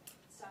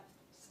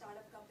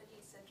startup company,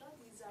 etc.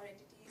 These are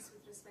entities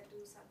with respect to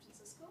San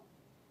Francisco.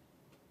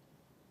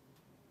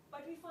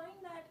 But we find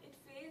that it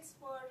fails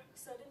for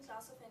certain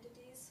class of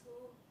entities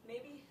who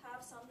maybe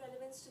have some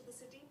relevance to the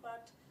city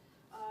but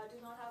do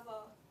not have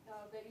a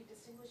very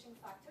distinguishing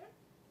factor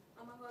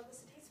among all the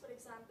cities. For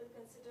example,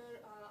 consider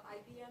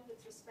IBM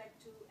with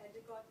respect to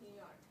Endicott, New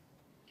York.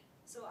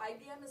 So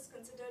IBM is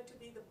considered to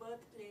be the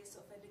birthplace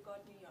of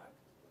Endicott, New York.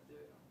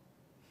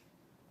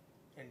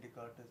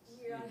 Endicott is.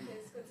 New York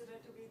is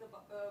considered to be the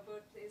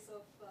birthplace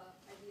of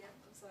IBM.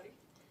 I'm sorry.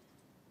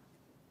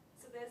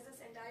 So there's this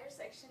entire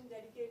section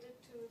dedicated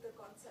to the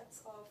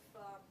concepts of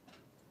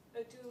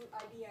to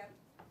IBM,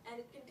 and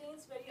it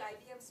contains very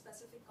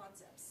IBM-specific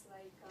concepts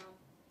like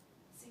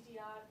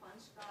CTR,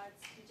 punch cards,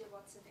 DJ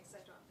Watson,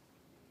 etc.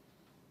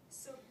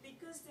 So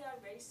because they are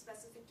very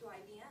specific to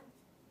IBM,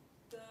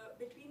 the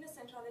betweenness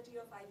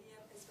centrality of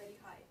IBM is very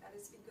high. That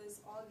is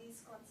because all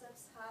these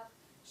concepts have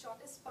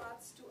shortest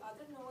paths to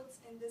other nodes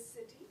in this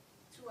city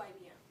through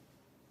IBM.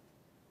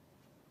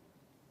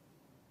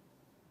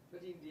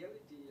 But in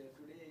reality,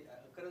 today,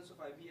 occurrence of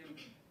IBM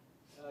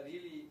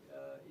really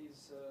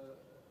is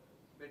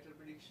better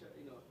prediction.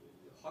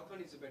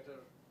 Hawthorne is a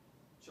better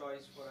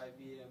choice for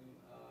IBM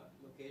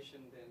location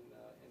than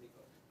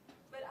Endicott.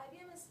 But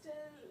IBM is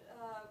still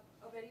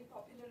a very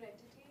popular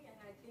entity, and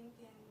I think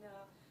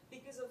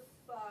because of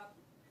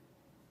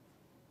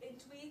in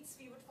tweets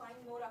we would find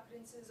more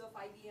occurrences of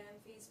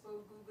IBM,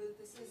 Facebook, Google.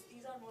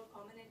 These are more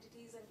common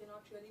entities and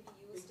cannot really be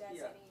used as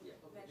any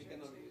okay, we measure.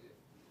 cannot use it.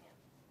 Yeah.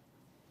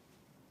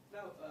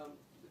 Now,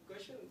 the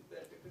question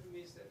that occurred to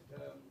me is that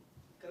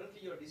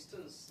currently your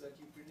distance that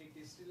you predict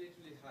is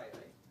relatively high,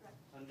 right? Right.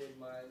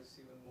 100 miles,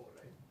 even more,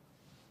 right?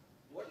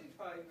 What if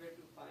I were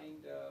to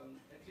find,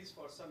 at least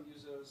for some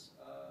users,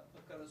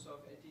 occurrence of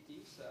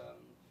entities,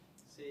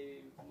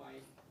 say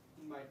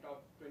in my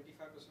top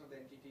 25% of the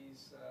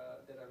entities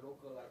that are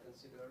local, I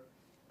consider,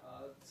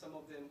 some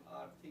of them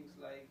are things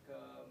like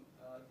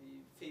the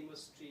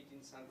famous street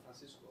in San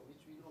Francisco,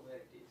 which we know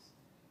where it is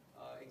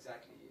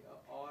exactly,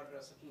 or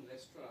a certain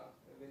restaurant,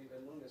 a very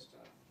well-known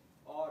restaurant,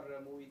 or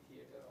a movie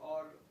theater,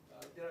 or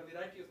there are a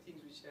variety of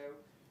things which have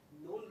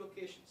known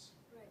locations.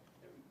 Right.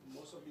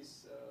 Most of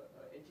these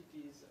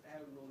entities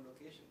have known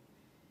location,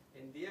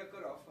 and they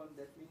occur often.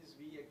 That means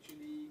we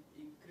actually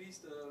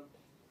increase the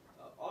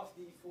of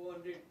the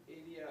 400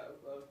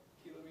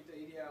 kilometer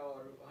area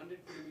or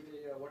 100 kilometer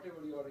area,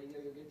 whatever your area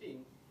you're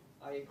getting,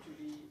 I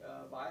actually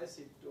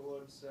bias it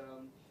towards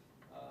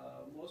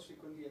most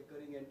frequently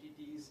occurring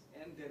entities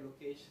and their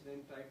location,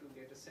 and try to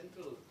get a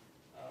central,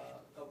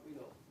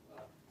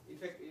 in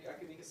fact, I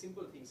can make a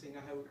simple thing, saying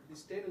I have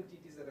these 10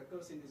 entities that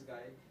occurs in this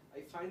guy,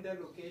 I find their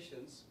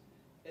locations,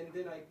 and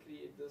then I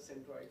create the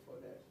centroid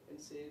for that, and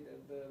say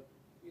that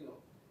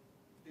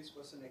this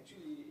person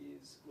actually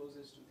is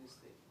closest to this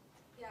thing.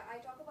 Yeah,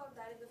 I talk about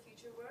that in the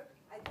future work.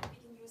 I think we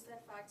can use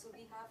that fact. So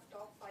we have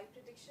top 5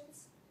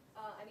 predictions.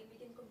 We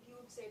can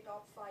compute, say,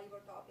 top 5 or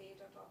top 8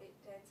 or top 10,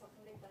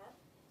 something like that.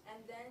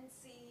 And then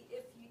see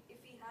if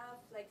we have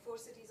like 4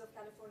 cities of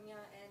California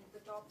and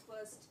the top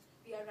first,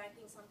 we are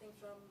ranking something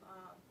from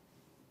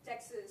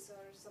Texas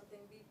or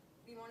something.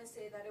 We want to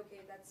say that,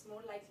 okay, that's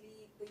more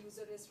likely the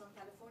user is from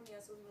California,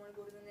 so we want to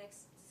go to the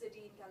next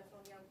city in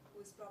California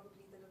which is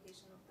probably the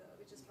location of the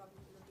user.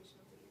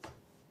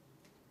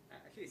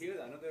 Actually,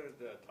 here's another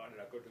thought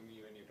that occurred to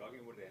me when you're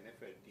talking about the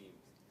NFL teams.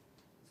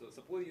 So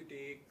suppose you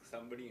take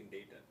somebody in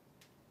Dayton.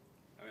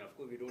 Of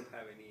course, we don't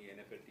have any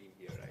NFL team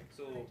here, right?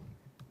 So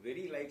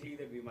very likely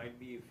that we might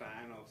be a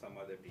fan of some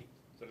other team.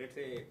 So let's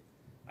say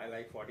I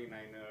like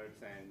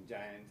 49ers and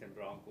Giants and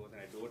Broncos, and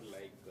I don't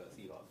like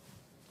Seahawks.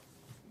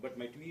 But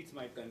my tweets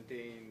might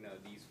contain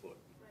these 4.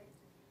 Right.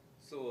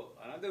 So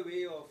another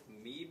way of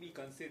maybe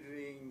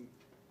considering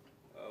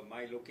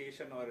my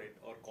location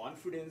or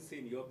confidence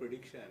in your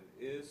prediction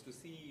is to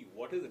see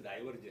what is the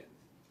divergence.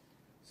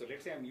 So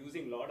let's say I'm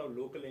using a lot of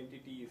local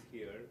entities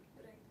here,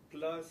 Right.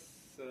 plus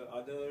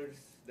others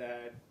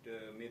that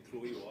may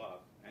throw you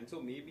off. And so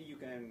maybe you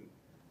can,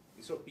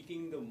 instead of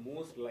picking the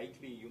most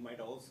likely, you might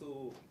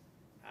also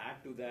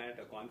add to that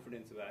a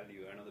confidence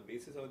value. And on the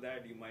basis of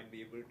that, you might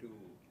be able to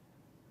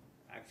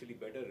actually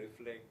better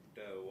reflect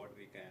what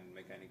we can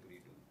mechanically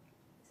do.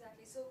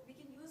 Exactly. So we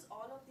can use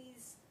all of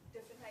these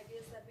different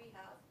ideas that we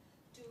have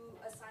to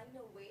assign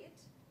a weight,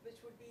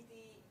 which would be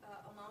the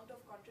amount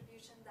of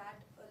contribution that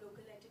a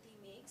local entity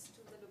makes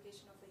to the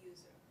location of a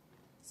user.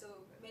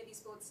 So maybe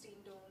sports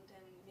team don't,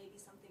 and maybe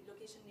something,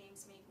 location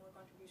names make more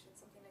contributions,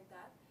 something like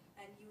that,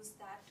 and use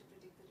that to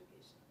predict the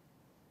location.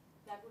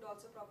 That would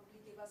also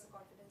probably give us a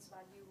confidence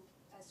value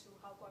as to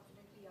how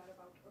confident we are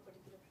about a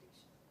particular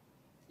prediction.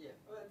 Yeah,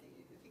 well, I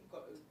think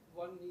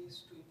one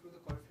is to improve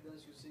the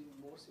confidence using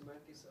more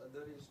semantics,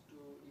 other is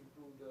to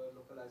improve the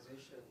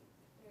localization,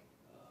 Right.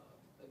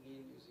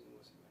 Again using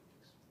more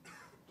semantics.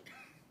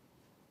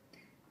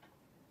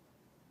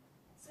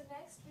 So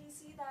next we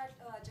see that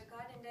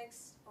Jaccard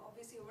index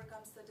obviously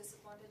overcomes the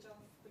disadvantage of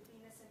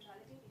betweenness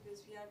centrality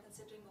because we are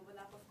considering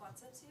overlap of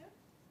concepts here.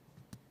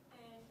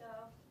 And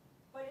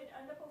but it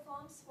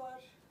underperforms for,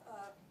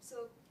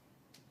 so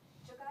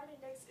Jaccard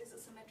index is a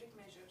symmetric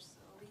measure.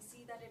 So we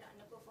see that it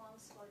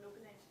underperforms for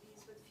local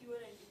entities with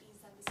fewer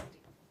entities than the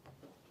city.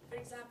 For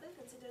example,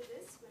 consider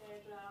this where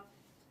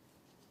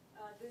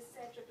this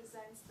set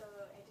represents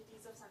the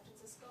entities of San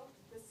Francisco,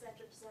 this set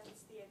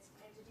represents the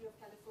entity of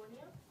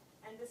California,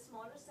 and this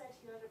smaller set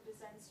here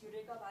represents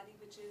Eureka Valley,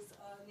 which is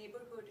a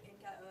neighborhood in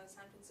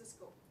San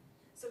Francisco.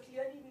 So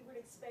clearly we would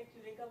expect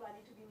Eureka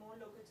Valley to be more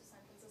local to San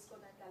Francisco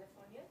than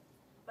California,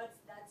 but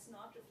that's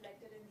not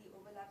reflected in the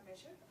overlap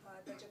measure,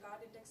 the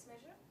Jaccard index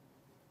measure.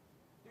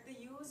 The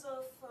use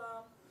of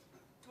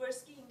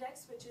Tversky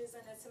index, which is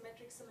an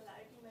asymmetric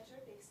similarity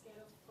measure, takes care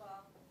of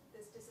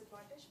this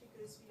disadvantage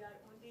because we are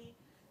only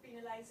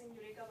penalizing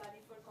Eureka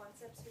Valley for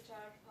concepts which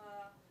are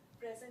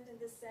present in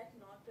this set,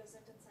 not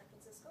present in San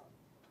Francisco.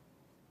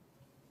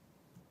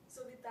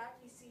 So with that,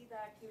 we see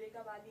that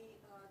Eureka Valley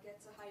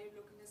gets a higher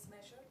localness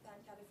measure than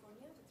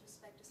California with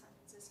respect to San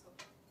Francisco.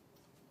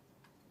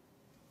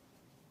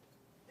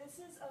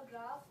 This is a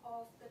graph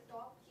of the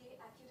top K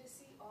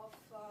accuracy of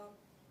all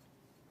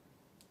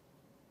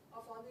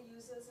the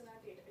users in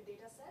our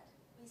data set.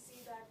 We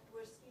see that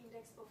Tversky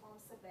index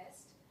performs the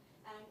best,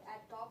 and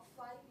at top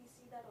 5 we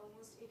see that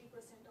almost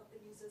 80% of the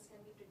users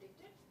can be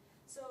predicted.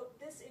 So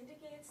this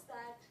indicates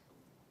that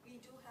we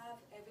do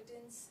have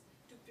evidence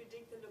to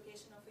predict the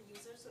location of a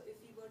user. So if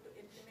we were to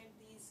implement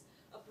these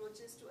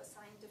approaches to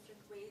assign different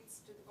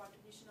weights to the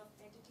contribution of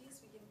entities,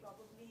 we can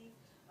probably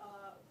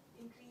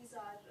increase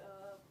our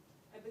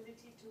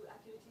ability to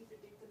accurately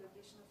predict the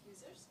location of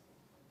users.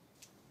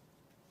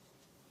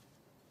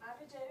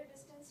 Average error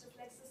distance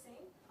reflects the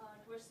same.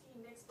 Tversky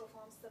index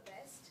performs the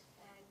best,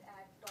 and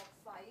at top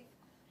 5,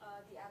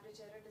 the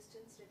average error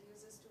distance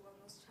reduces to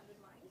almost 100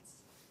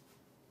 miles.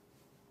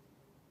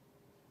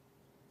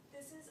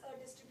 This is a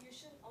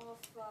distribution of,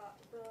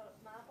 the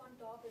map on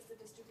top is the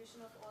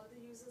distribution of all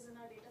the users in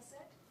our data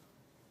set,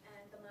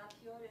 and the map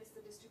here is the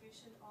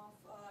distribution of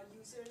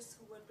users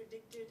who were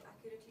predicted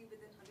accurately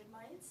within 100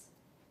 miles.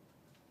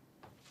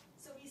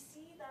 So we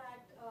see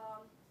that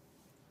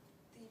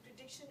the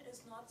prediction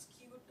is not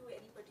skewed to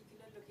any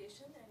particular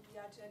location, and we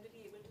are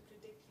generally able to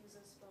predict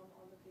users from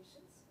all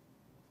locations.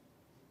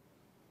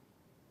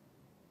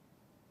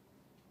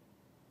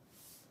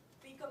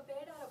 We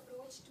compared our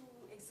approach to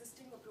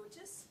existing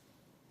approaches.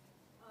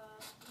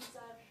 These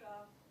are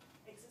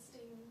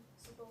existing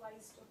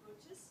supervised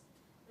approaches.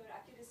 Their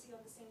accuracy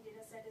on the same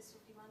data set is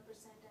 51%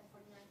 and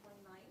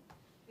 49.9.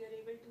 We are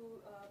able to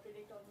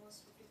predict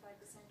almost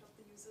 55% of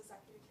the users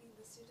accurately in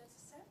this data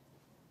set.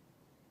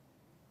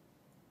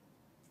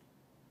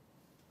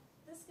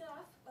 This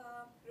graph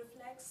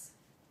reflects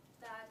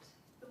that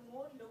the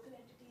more local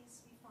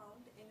entities we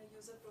found in a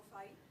user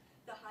profile,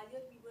 the higher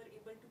we were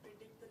able to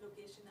predict the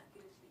location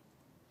accurately.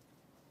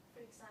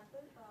 For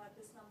example,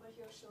 this number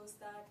here shows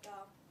that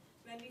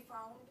when we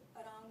found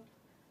around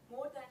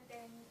more than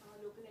 10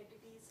 local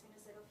entities in a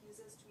set of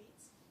users'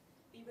 tweets,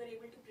 we were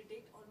able to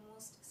predict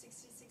almost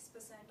 66%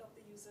 of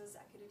the users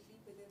accurately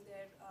within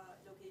their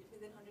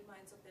within 100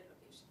 miles of their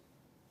location.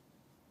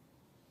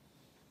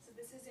 So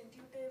this is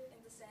intuitive in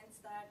the sense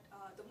that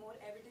the more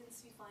evidence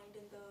we find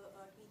in the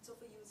tweets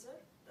of a user,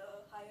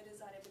 the higher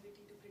is our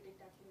ability to predict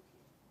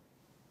accurately.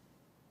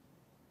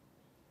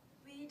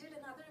 We did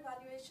another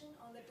evaluation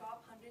on the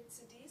top 100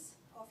 cities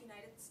of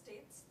United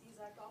States. These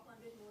are top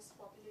 100 most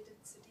populated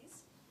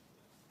cities.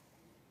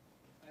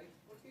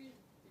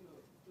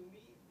 To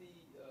me,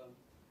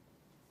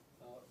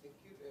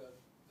 the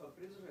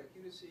comparison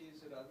accuracy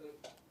is a rather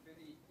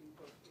very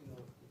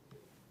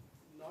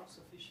not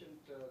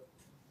sufficient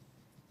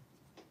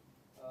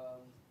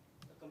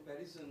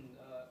comparison,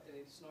 and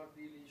it's not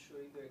really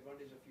showing the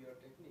advantage of your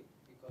technique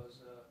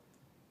because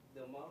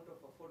the amount of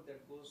effort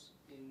that goes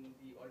in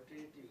the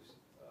alternatives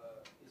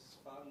is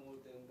far more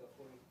than the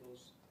effort it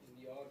goes in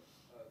your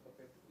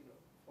compared to,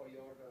 for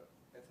your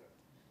method.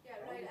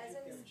 Yeah, How right. did As you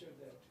I capture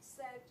that?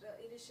 said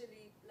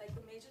initially, like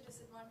the major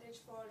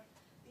disadvantage for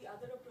the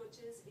other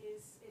approaches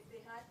is if they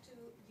had to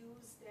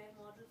use their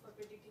model for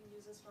predicting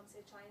users from,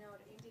 say, China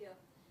or India,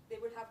 they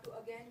would have to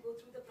again go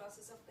through the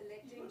process of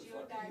collecting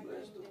geotag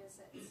data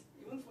sets.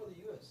 Even for the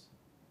US,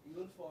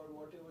 even for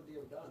whatever they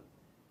have done,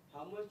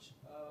 how much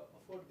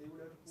effort they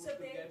would have to put So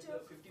to they get the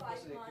took 50% 5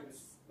 accuracy? months.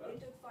 Right? They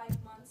took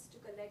 5 months to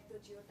collect the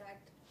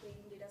geotagged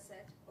training data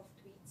set of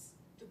tweets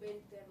to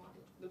build their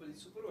model. No, but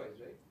it's supervised,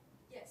 right?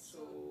 Yes.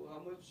 So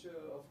how much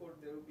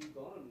effort there will be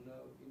gone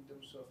in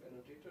terms of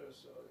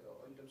annotators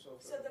or in terms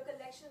of... So the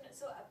collection,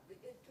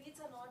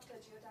 tweets are not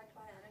geotagged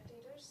by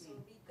annotators, so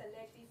we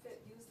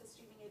use the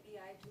streaming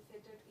API to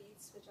filter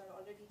tweets which are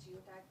already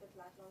geotagged with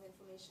lat long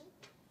information.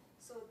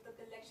 So the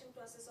collection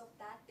process of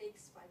that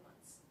takes 5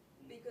 months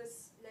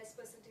because less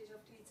percentage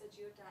of tweets are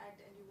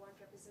geotagged and you want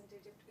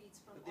representative tweets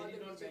from all the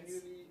regions. They did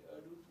not manually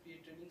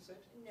create training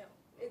set? No,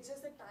 it's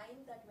just the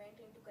time that went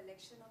into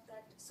collection of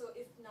that. So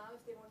if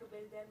they want to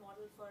build their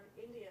model for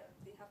India,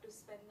 they have to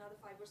spend another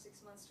 5 or 6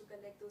 months to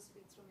collect those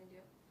tweets from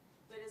India.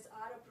 Whereas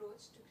our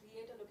approach to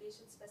create a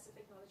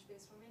location-specific knowledge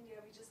base from India,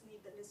 we just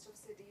need the list of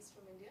cities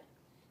from India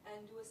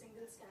and do a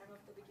single scan of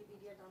the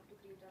Wikipedia dump to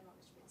create our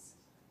knowledge base.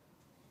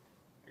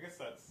 I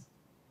guess that's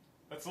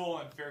a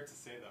little unfair to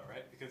say though,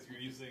 right? Because you're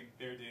using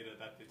their data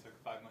that they took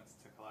 5 months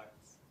to collect.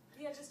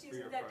 We are just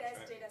using that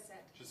test data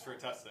set. Just for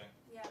testing.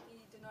 Yeah,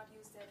 we did not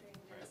use their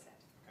training data set.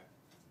 Okay.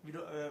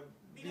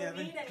 We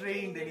haven't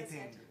trained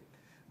anything.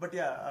 But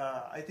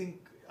yeah, I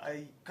think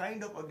I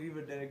kind of agree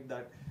with Derek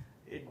that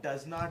it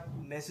does not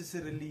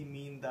necessarily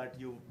mean that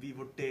we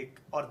would take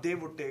or they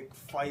would take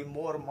 5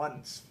 more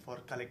months for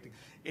collecting.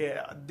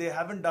 They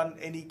haven't done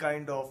any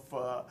kind of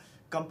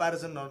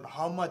comparison on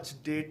how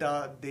much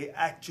data they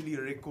actually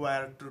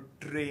require to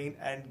train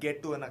and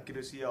get to an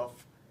accuracy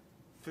of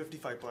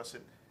 55%,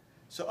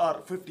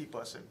 or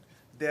 50%.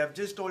 They have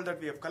just told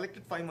that we have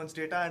collected 5 months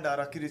data and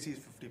our accuracy is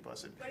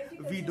 50%. But if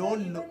you we consider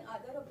don't even know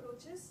other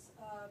approaches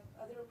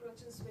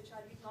which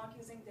are not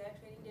using their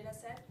training data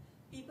set,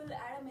 people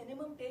at a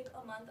minimum take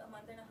a month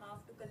and a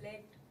half to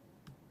collect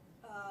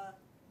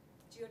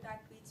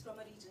geotagged tweets from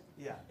a region.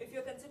 Yeah. If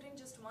you're considering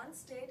just one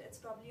state, it's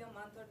probably a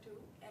month or 2,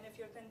 and if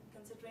you're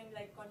considering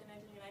like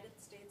continental United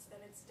States, then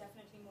it's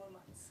definitely more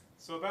months.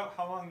 So about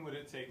how long would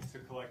it take to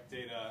collect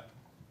data,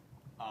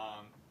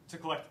 to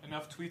collect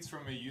enough tweets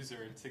from a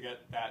user to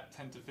get that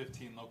 10 to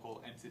 15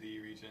 local entity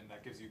region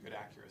that gives you good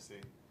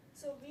accuracy?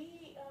 So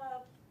we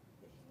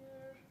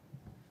here.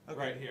 Okay.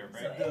 Right here,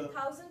 So right? in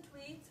 1,000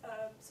 tweets,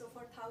 so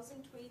for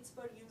 1,000 tweets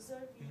per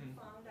user, we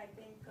found, I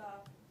think,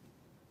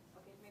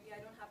 okay, maybe I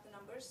don't have the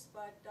numbers,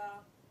 but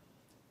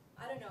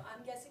I don't know.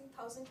 I'm guessing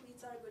 1,000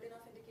 tweets are a good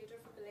enough indicator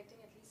for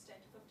collecting at least 10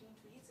 to 15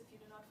 tweets. If you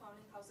do not found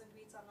in 1,000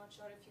 tweets, I'm not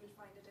sure if you'll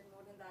find it in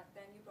more than that.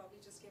 Then you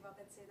probably just give up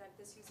and say that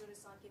this user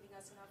is not giving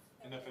us enough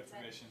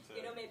information to...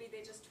 maybe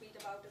they just tweet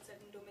about a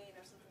certain domain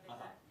or something like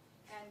that.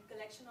 And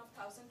collection of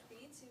 1,000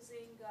 tweets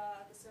using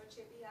the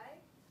search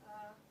API.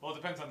 Well, it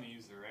depends on the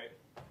user, right?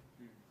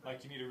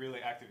 Like you need a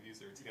really active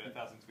user to get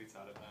 1,000 tweets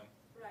out of them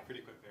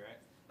pretty quickly, right?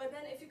 But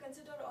then if you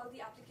consider all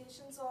the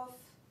applications of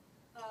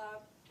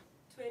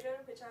Twitter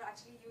which are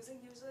actually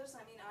using users,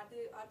 I mean, are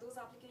those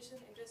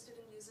applications interested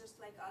in users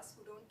like us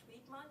who don't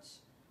tweet much?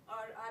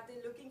 Or are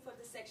they looking for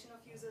the section of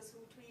users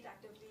who tweet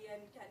actively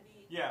and can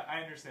be... Yeah,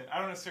 I understand.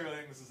 I don't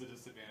necessarily think this is a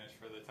disadvantage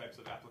for the types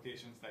of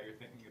applications that you're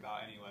thinking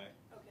about anyway.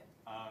 Okay.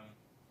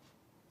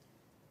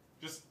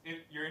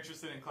 You're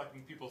interested in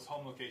collecting people's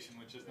home location,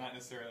 which is not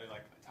necessarily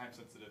like a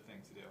time-sensitive thing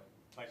to do.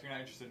 Like you're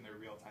not interested in their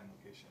real-time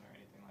location or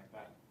anything like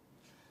that.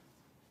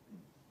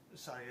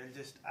 Sorry, I'll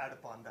just add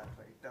upon that,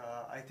 right?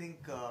 I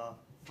think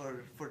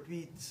for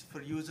tweets,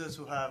 for users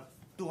who have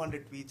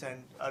 200 tweets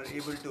and are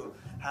able to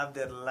have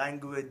their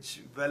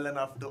language well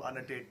enough to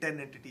annotate 10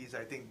 entities,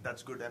 I think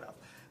that's good enough.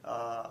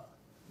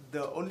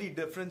 The only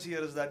difference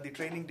here is that the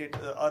training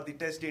data or the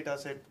test data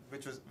set,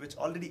 which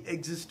already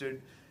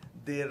existed,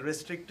 they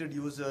restricted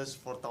users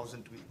for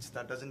 1,000 tweets.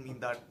 That doesn't mean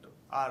that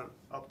our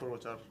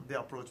approach or the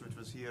approach which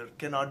was here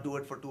cannot do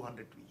it for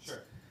 200 tweets.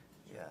 Sure.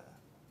 Yeah.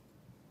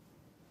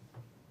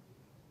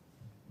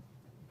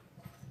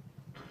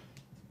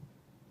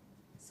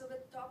 So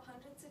with top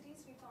 100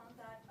 cities, we found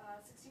that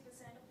 60%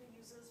 of the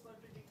users were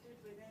predicted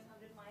within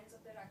 100 miles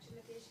of their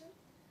actual location,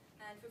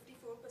 and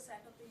 54%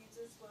 of the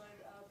users were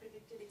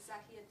predicted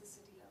exactly at the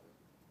city level.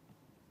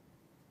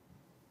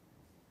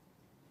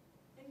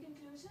 In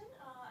conclusion,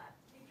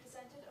 we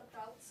presented a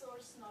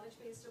crowdsourced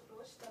knowledge-based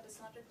approach that does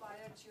not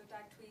require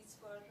geotagged tweets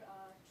for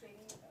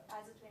training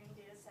as a training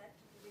data set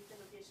to predict the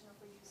location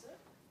of a user.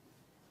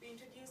 We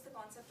introduced the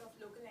concept of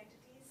local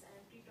entities and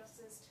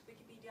pre-processed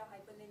Wikipedia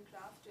hyperlink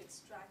graph to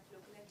extract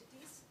local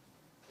entities.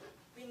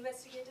 We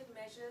investigated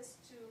measures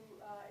to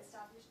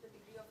establish the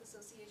degree of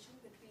association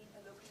between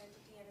a local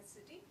entity and a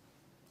city.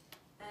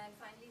 And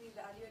finally, we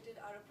evaluated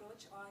our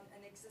approach on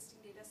an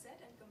existing data set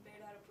and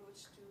compared our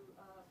approach to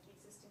the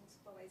existing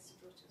supervised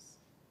approaches.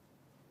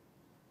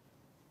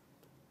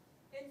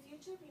 In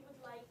future, we would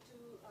like to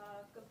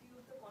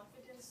compute the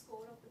confidence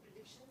score of the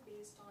prediction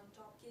based on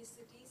top K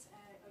cities,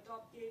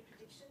 top K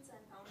predictions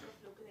and count of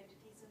local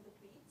entities in the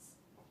tweets.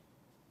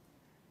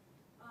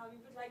 We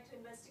would like to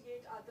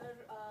investigate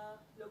other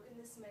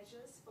localness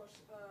measures for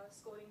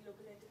scoring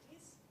local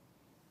entities.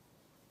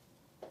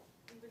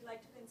 We would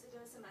like to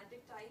consider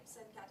semantic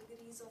types and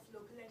categories of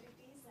local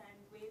entities and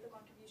weigh the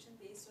contribution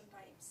based on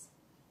types.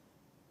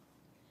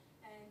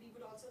 And we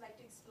would also like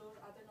to explore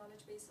other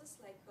knowledge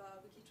bases like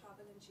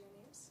Wikitravel and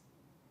GeoNames.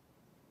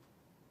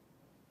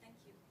 Thank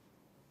you.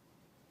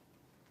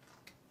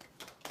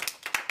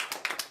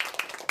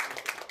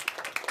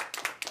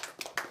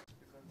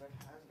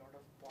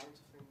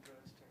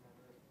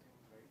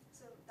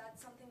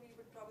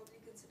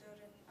 probably consider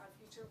in our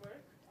future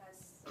work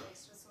as an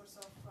extra source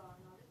of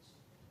knowledge.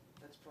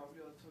 That's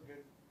probably also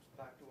get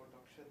back to what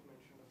Akshat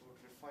mentioned about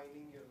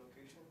refining your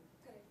location.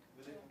 Correct.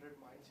 Within 100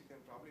 miles, you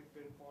can probably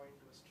pinpoint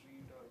to a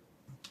street or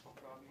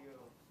probably a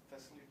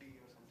facility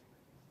or something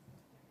like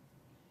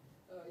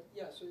that.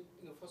 Yeah, so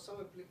for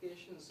some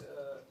applications,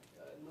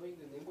 knowing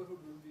the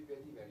neighborhood will be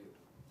very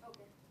valuable.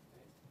 Okay.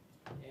 Right?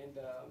 And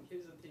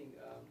here's the thing: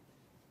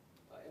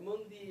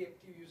 among the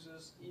active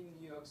users in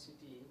New York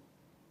City,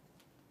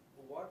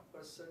 what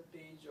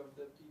percentage of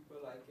the people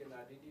I can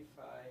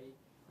identify,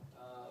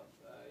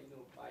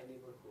 by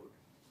neighborhood,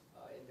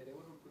 and the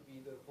neighborhood could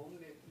be either home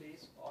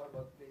place or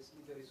workplace,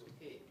 either is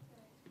okay.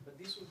 But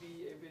this would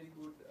be a very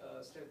good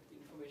step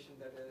information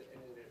that an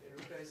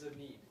advertiser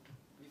need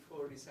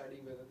before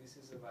deciding whether this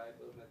is a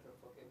viable method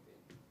for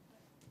campaign.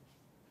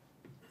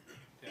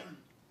 Yeah.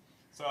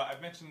 So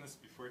I've mentioned this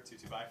before too,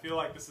 but I feel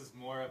like this is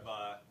more of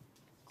a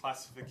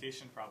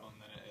classification problem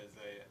than it is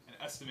an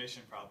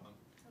estimation problem.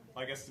 Okay.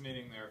 Like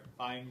estimating their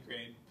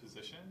fine-grained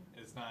position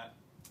is not.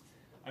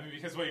 I mean,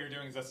 because what you're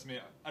doing is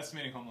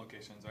estimating home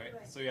locations, right?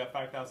 Right. So you have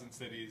 5,000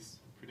 cities,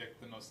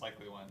 predict the most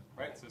likely one,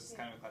 right? So it's Yeah.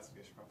 kind of a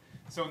classification problem.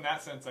 So in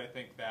that sense, I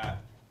think that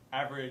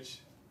average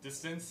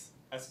distance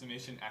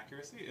estimation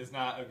accuracy is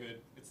not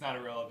it's not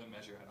a relevant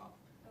measure at all.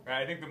 Okay.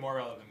 Right? I think the more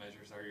relevant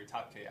measures are your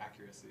top K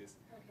accuracies,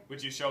 Okay.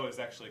 which you show is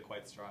actually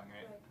quite strong,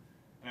 right? Right.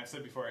 And I've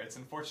said before, it's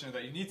unfortunate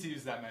that you need to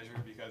use that measure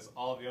because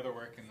all of the other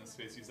work in this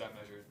space use that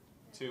measure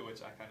too,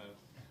 which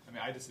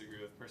I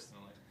disagree with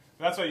personally.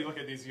 But that's why you look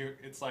at these,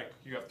 it's like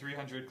you have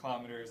 300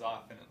 kilometers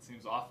off and it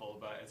seems awful,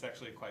 but it's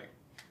actually quite,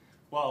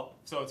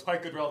 so it's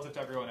quite good relative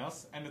to everyone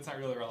else, and it's not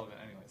really relevant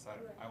anyway, so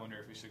I wonder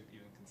if we should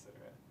even consider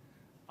it.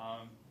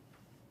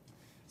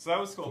 So that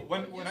was cool.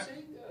 You're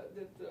saying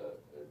that the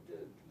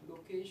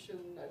location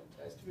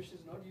estimation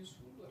is not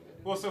useful?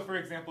 Well, so for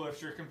example,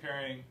 if you're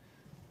comparing,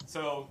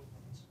 so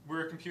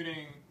we're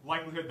computing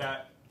likelihood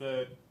that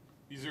the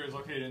user is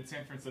located in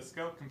San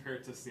Francisco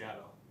compared to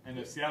Seattle. And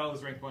if Seattle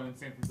is ranked 1 and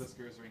San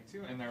Francisco is ranked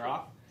 2, and they're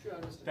off,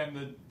 then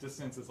the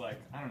distance is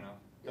like, I don't know,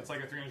 that's like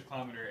a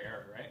 300-kilometer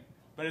error, right?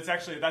 But it's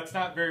actually, that's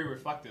not very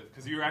reflective,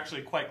 because you're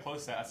actually quite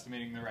close to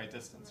estimating the right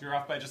distance. You're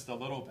off by just a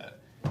little bit.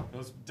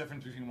 There's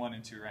difference between 1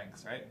 and 2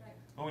 ranks, right?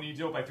 But when you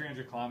do it by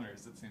 300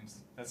 kilometers,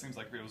 that seems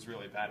like it was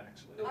really bad,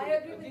 actually. I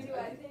agree with you.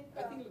 I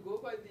think we'll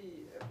go by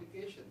the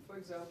application. For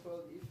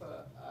example, if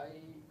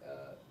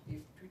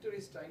if Twitter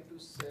is trying to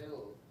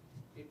sell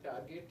a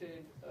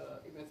targeted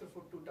a method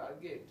to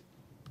target,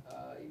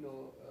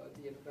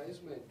 the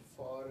advertisement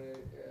for a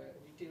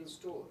retail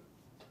store,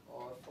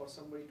 or for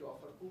somebody to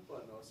offer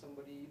coupon, or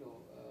somebody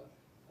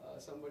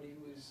somebody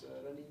who is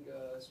running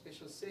a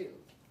special sale,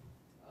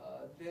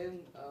 then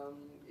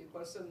a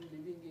person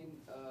living in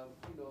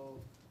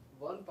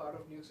one part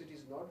of New York City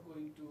is not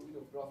going to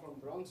from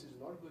Bronx is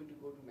not going to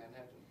go to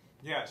Manhattan.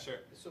 Yeah,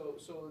 sure.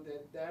 So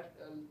that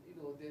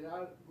there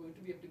are going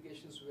to be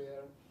applications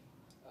where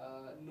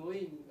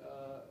knowing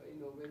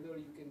whether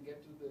you can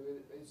get to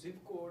the zip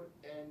code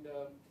and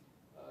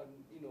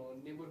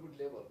neighborhood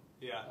level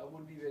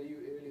would be very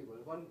valuable.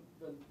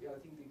 I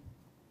think the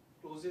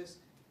closest,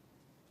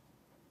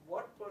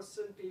 what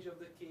percentage of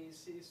the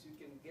cases you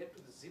can get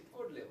to the zip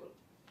code level,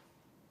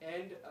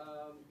 and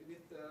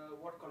with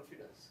what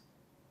confidence.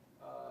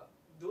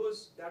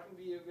 That would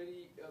be a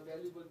very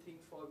valuable thing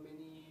for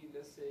many,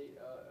 let's say,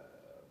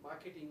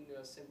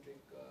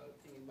 marketing-centric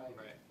thing in my view,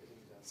 as an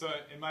example. So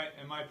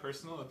in my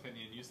personal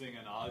opinion, using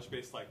a knowledge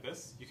base like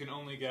this, you can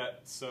only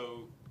get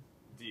so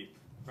deep,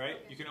 right?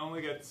 Okay. You can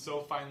only get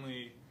so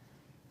finely.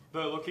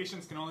 The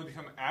locations can only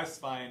become as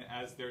fine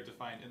as they're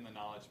defined in the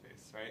knowledge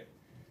base, right?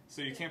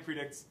 So you can't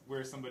predict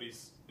where somebody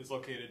is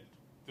located,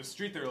 the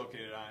street they're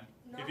located on,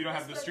 if you don't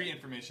have the street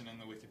information in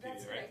the Wikipedia,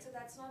 that's right? Right. So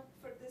that's not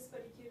for this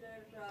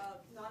particular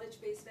knowledge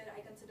base where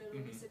I consider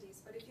only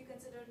cities. But if you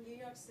consider New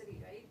York City,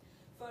 right?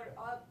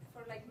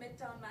 For like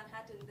Midtown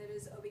Manhattan, there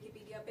is a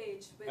Wikipedia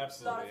page with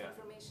a lot of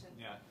information.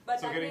 Yeah. But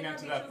so that getting may down not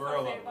to be that true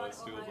borough for level Fairmont, is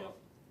Ohio. doable.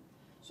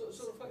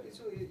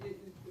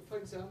 For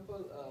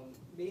example,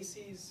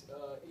 Macy's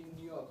in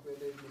New York, where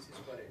there is Macy's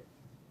Parade,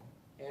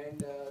 and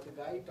the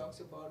guy talks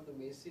about the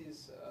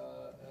Macy's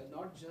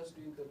not just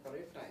during the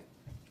parade time,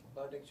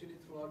 but actually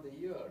throughout the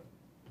year.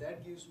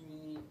 That gives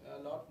me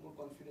a lot more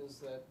confidence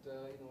that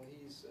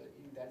he's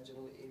in that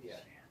general area,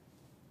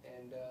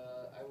 and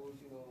I would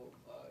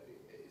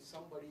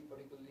somebody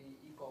particularly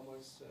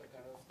e-commerce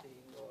kind of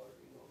thing, or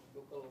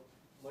local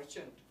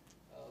merchant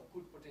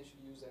could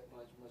potentially use that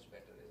much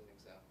better as an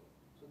example.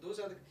 So those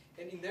are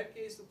and in that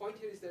case, the point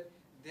here is that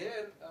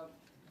there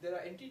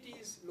are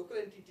entities, local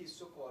entities,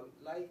 so-called,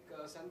 like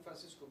San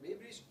Francisco Bay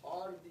Bridge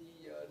or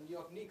the New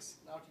York Knicks,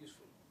 not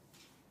useful.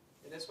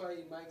 And that's why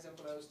in my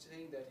example I was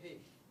saying that, hey,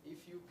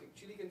 if you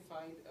actually can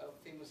find a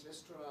famous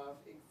restaurant,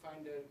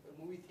 find a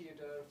movie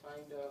theater,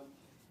 find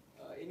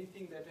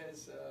anything that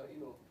has,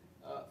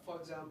 for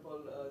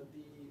example,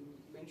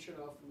 the mention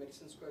of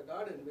Madison Square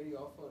Garden very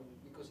often,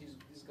 because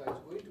this guy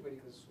is going to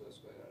Madison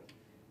Square Garden,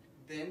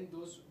 then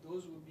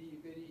those would be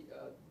very,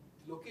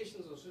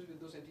 locations associated with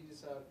those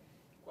entities are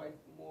quite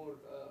more,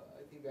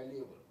 I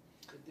valuable.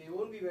 They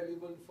won't be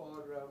valuable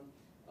for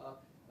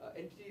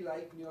entity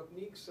like New York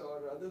Knicks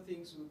or other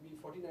things. Would be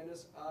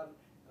 49ers are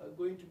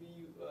going to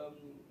be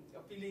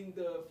appealing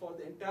for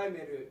the entire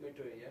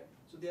metro area,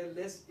 so they are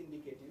less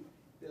indicative.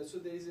 So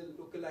there is a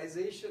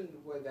localization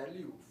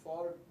value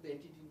for the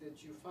entity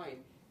that you find,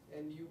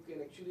 and you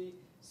can actually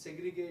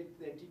segregate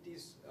the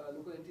entities,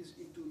 local entities,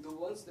 into the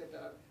ones that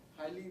are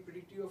highly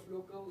predictive of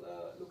local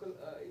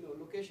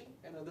location,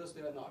 and others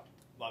that are not.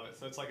 Love it.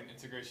 So it's like an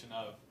integration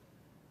of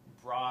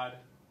broad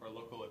or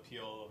local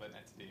appeal of an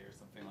entity or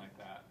something like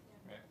that,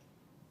 right?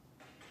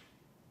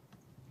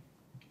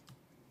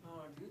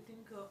 Do you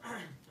think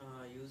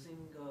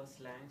using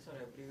slangs or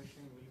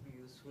abbreviation will be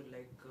useful,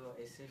 like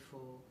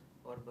SFO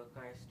or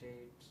Buckeye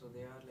State? So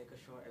they are like a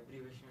short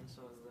abbreviations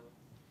or the.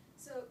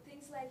 So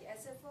things like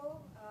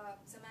SFO,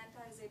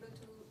 Samantha is able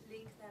to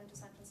link them to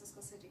San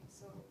Francisco City.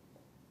 So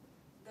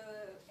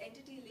the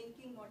entity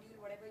linking module,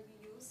 whatever you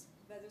use,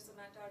 whether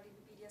Samantha or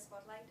DBpedia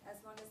Spotlight,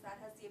 as long as that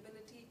has the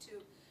ability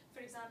to,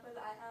 for example,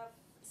 I have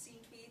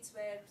seen tweets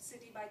where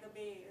City by the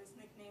Bay is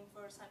nicknamed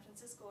for San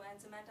Francisco, and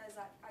Samantha is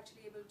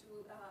actually able to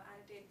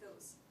annotate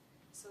those.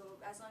 So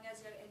as long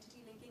as your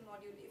entity linking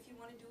module, if you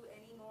want to do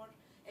any more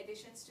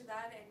additions to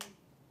that and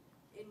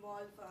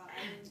involve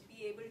and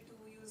be able to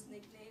use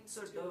nicknames.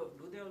 So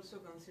do they also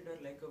consider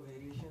like a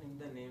variation in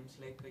the names?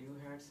 Like you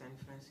had San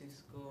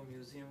Francisco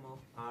Museum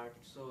of Art.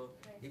 So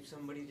right. if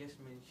somebody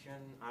just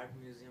mentioned Art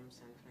Museum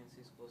San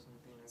Francisco,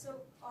 something like that.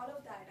 So all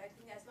of that, I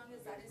think, as long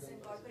as that is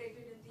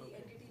incorporated in the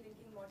entity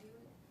linking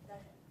module,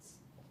 that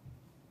helps.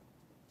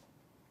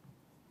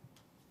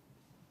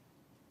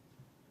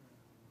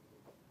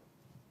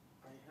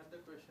 I had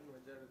the question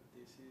whether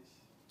this is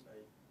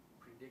like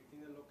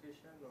predicting the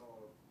location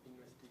or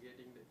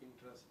investigating the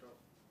interest of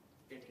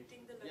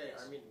Predicting entity. the location.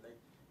 Yeah, I mean like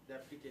the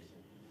application.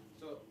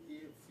 So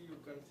if you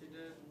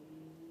consider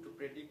to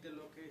predict the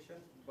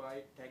location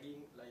by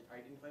tagging, like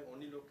identifying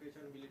only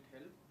location, will it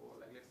help? Or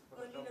like let's say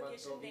for Only example,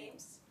 location talking-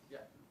 names.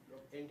 Yeah,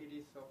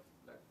 entities of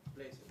like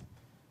places.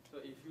 So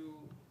if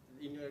you,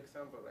 in your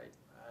example, right,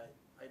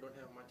 I don't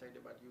have much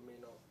idea, but you may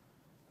know,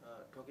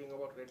 talking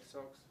about Red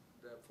Sox,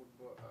 the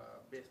football,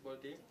 baseball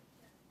team,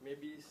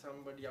 maybe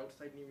somebody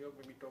outside New York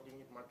may be talking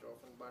it much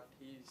often, but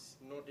he's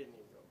not in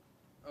New York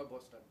or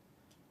Boston.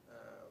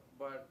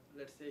 But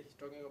let's say he's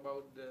talking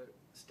about the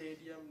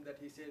stadium that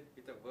he said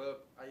it's a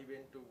verb. I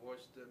went to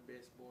watch the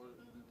baseball,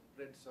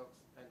 Red Sox,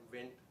 and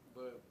went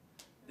verb.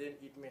 Then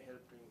it may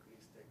help to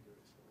increase the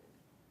accuracy.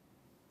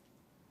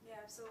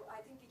 Yeah, so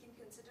I think we can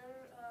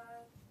consider,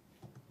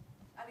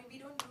 I mean,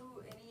 we don't do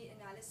any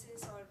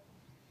analysis or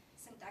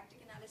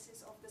syntactic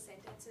analysis of the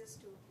sentences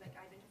to like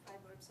identify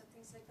verbs and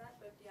things like that,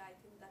 but yeah, I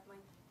think that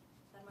might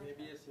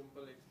Maybe a help.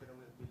 simple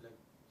experiment would be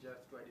like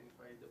just to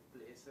identify the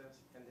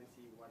places and then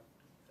see what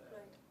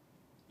Right.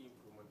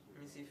 improvements you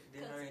Means make. if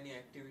they have any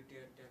activity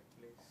at that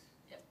place.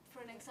 Yeah.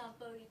 For an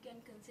example, you can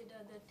consider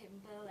the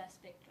temporal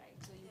aspect, right?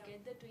 So you Yeah.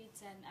 get the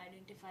tweets and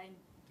identify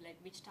like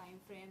which time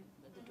frame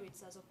the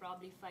tweets are. So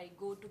probably if I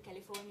go to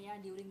California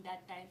during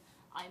that time,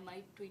 I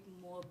might tweet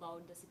more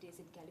about the cities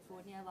in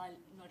California while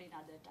not in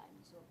other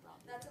times. So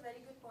probably. That's a very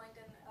good point,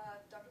 and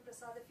Dr.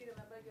 Prasad, if you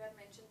remember, you had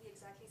mentioned the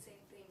exactly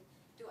same thing.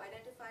 To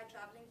identify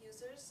traveling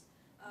users,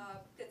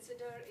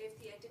 consider if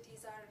the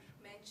entities are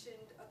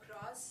mentioned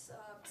across,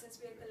 since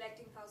we are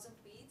collecting 1,000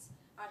 tweets,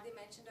 are they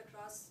mentioned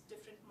across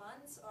different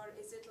months, or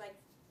is it like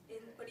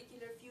in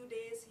particular few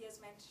days he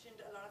has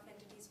mentioned a lot of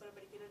entities for a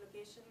particular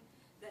location,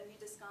 then we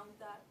discount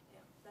that. Yeah,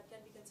 that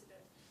can be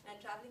considered.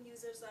 And traveling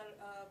users are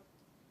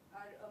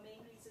a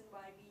main reason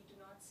why we do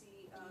not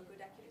see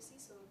good accuracy,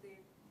 so they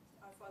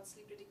are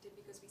falsely predicted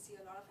because we see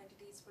a lot of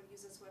entities for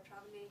users who are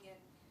traveling and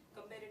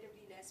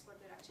comparatively less for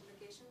their actual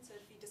location. So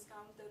if we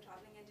discount the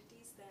traveling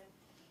entities, then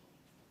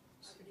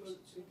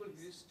Simple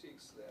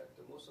heuristics that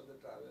most of the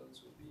travels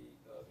will be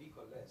weak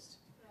or less.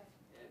 right.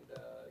 And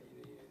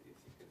if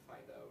you can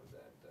find out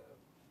that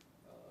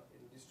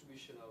in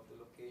distribution of the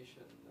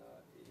location,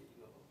 is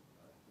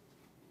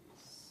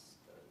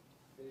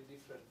very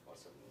different for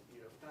some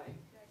period of time,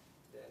 Right.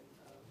 then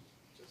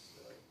just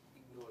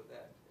ignore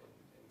that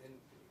and then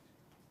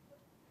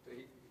So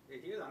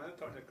here's another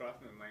thought that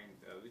crossed my mind,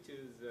 which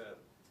is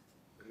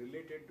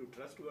related to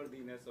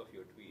trustworthiness of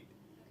your tweet.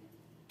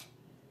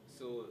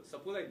 So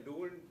suppose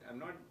I'm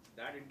not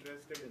that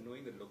interested in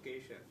knowing the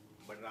location,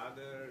 but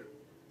rather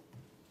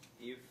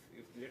if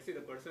let's say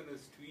the person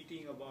is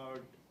tweeting about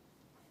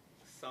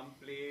some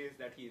place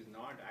that he is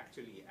not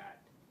actually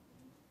at,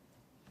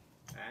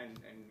 and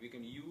we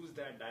can use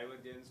that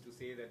divergence to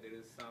say that there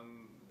is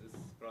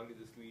probably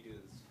this tweet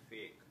is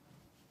fake.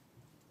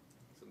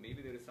 So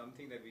maybe there is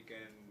something that we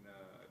can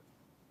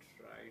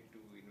try to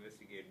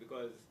investigate,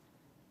 because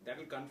that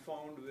will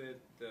confound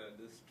with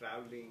this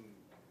traveling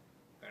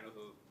kind of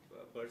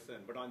a person.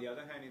 But on the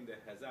other hand, in the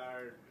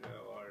hazard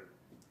or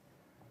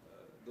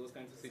those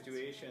kinds of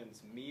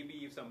situations,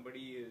 maybe if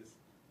somebody is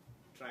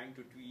trying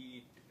to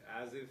tweet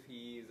as if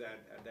he is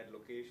at that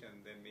location,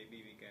 then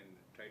maybe we can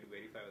try to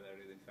verify whether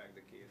that is in fact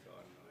the case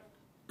or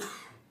not.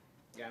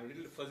 Yeah, I'm a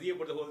little fuzzy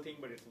about the whole thing,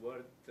 but it's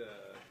worth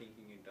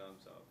thinking in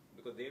terms of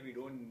because there we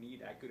don't need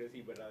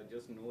accuracy, but I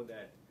just know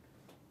that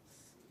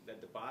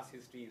the past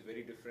history is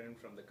very different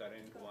from the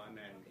current one,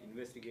 and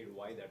investigate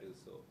why that is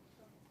so.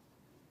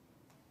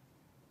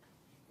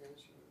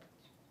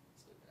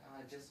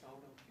 Just out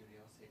of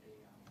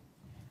curiosity,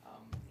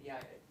 yeah,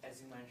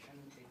 as you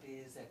mentioned, it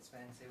is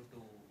expensive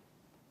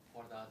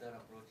for the other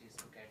approaches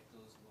to get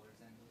those words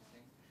and those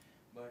things.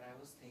 But I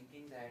was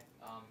thinking that,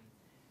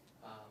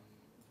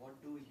 what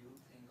do you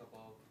think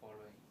about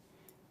following?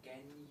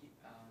 Can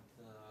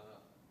the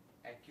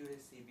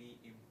accuracy be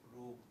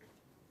improved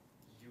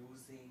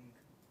using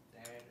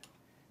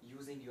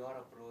your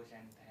approach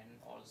and then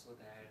also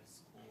their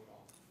score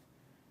of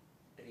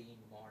train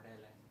model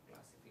and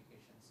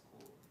classification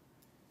score?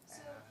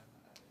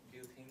 Do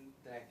you think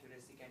the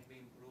accuracy can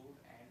be improved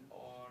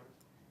or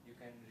you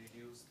can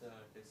reduce the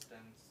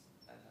distance,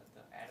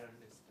 the error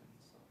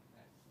distance of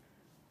that?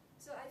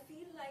 So I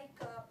feel like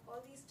all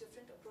these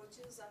different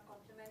approaches are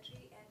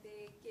complementary and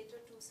they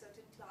cater to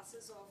certain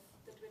classes of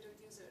the Twitter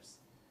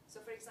users. So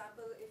for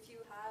example, if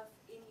you have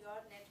in your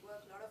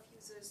network a lot of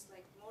users,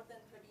 like more than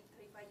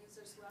 35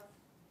 users who have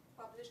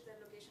published their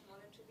location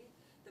voluntarily,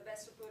 the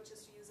best approach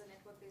is to use a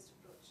network-based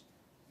approach.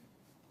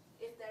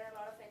 If there are a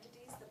lot of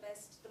entities, the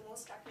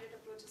most accurate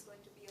approach is going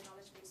to be a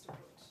knowledge-based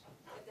approach.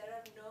 If there are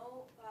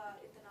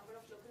if the number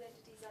of local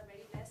entities are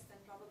very less,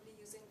 then probably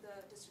using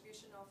the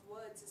distribution of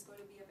words is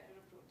going to be a better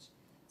approach.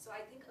 So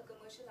I think a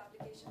commercial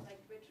application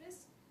like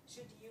Twitris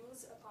should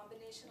use a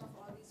combination of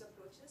all these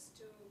approaches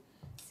to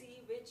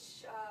see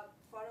which,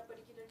 for a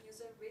particular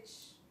user,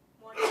 which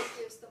model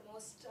gives the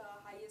most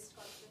highest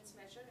confidence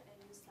measure and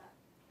use that.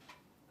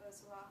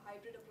 So a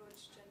hybrid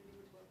approach generally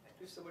would work better.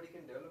 If somebody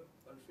can develop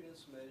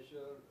confidence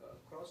measure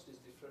across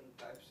these different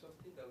types of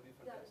things, that would be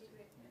That fantastic. would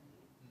be great. Yeah.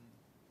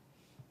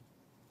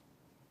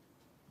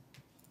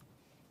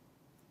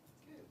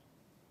 Good.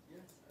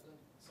 Yes,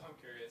 Alan. So I'm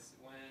curious,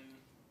 when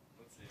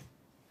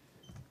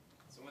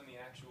the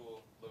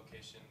actual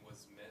location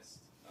was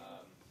missed,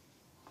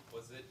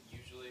 was it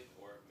usually,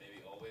 or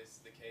maybe always,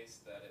 the case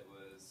that it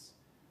was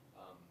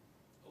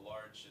a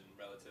large and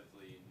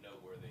relatively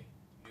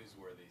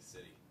newsworthy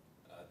city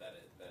that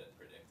it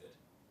predicted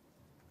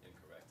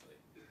incorrectly?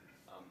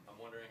 I'm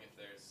wondering if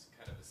there's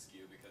kind of a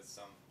skew, because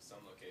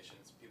some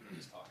locations people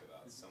just talk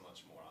about so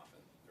much more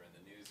often. They're in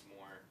the news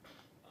more, and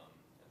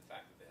the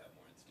fact that they have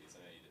more entities.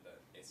 I know you did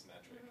that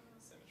asymmetric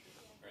symmetry,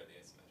 or the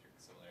asymmetric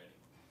similarity.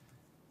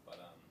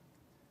 But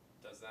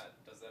does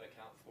that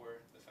account for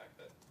the fact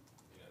that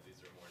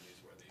these are more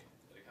newsworthy?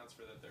 It accounts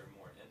for that there are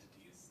more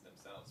entities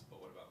themselves,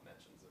 but what about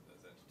mentions of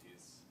those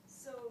entities?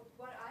 So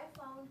what I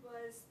found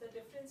was the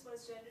difference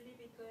was generally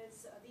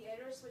because the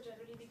errors were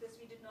generally because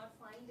we did not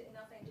find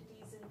enough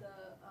entities in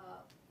the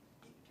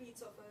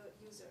tweets of a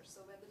user.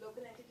 So when the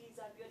local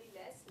entities are really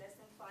less than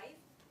 5,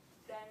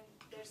 then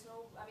there's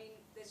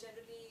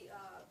generally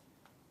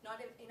not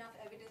enough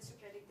evidence to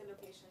predict the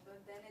location.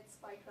 But then it's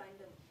quite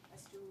random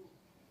as to,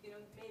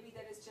 maybe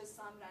there is just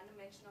some random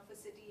mention of a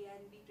city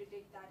and we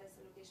predict that as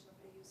the location of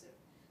the user.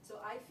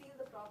 So I feel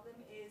the problem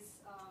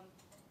is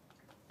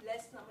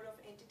less number of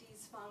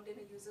entities found in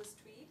a user's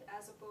tweet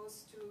as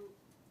opposed to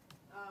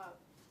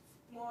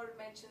more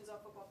mentions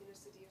of a popular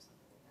city or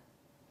something like that.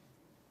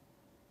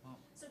 Oh.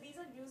 So these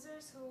are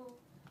users who,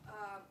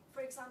 for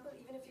example,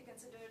 even if you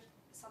consider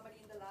somebody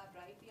in the lab,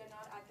 right? We are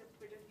not active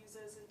Twitter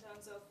users in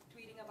terms of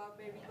tweeting about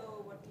where we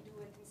go, what we do,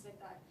 and things like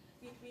that.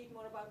 We tweet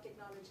more about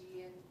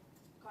technology and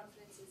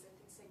conferences and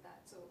things like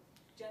that. So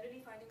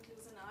generally finding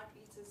clues in our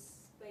tweets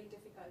is very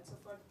difficult. So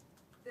for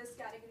this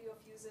category of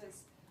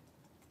users,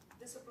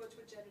 this approach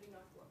would generally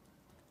not work.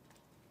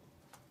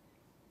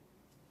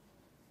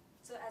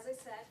 So as I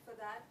said, for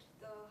that,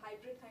 the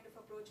hybrid kind of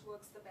approach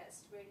works the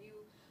best, where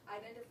you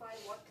identify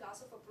what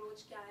class of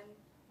approach can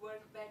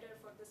work better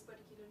for this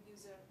particular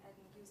user and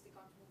use the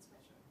confidence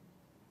measure.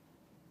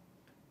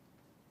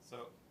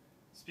 So,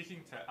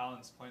 speaking to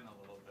Alan's point a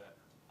little bit,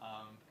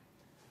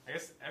 I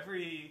guess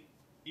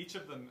each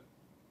of the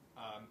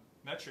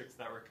metrics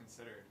that were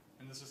considered,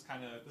 and this is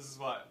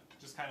what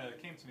just kind of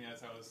came to me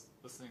as I was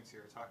listening to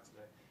your talk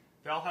today.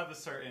 They all have a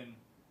certain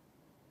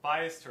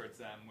bias towards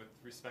them with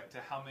respect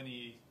to how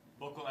many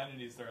local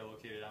entities that are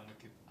located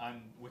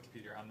on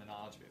Wikipedia, on the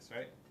knowledge base,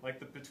 right? Like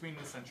between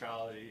the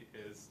centrality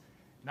is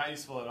not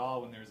useful at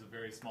all when there's a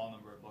very small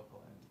number of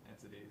local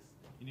entities.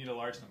 You need a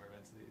large number of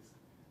entities.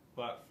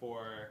 But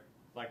for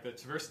like the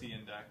diversity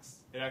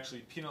index, it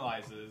actually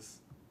penalizes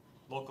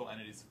local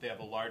entities if they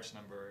have a large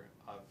number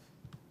of,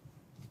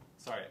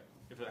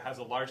 if it has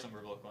a large number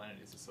of local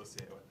entities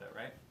associated with it,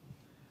 right?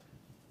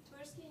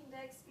 Tversky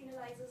index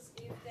penalizes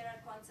if there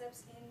are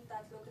concepts in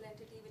that local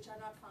entity which are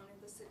not found in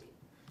the city.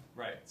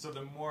 Right. So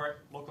the more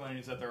local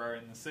entities that there are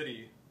in the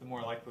city, the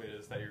more likely it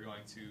is that you're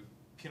going to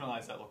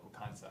penalize that local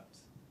concept.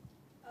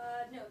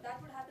 No,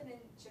 that would happen in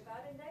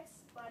Jakarta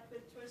index, but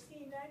with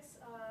Tversky index,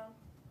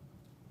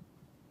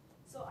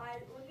 so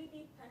I'll only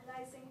be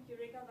penalizing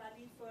Eureka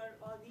Valley for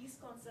all these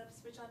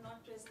concepts which are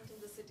not present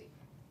in the city.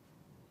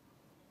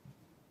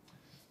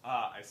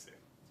 Ah, I see.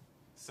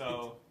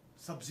 So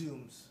it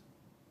subsumes.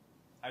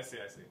 I see.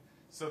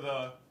 So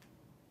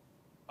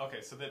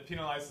Okay, so that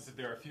penalizes if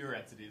there are fewer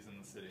entities in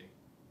the city.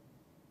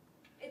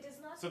 It does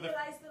not So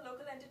penalize the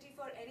local entity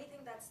for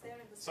anything that's there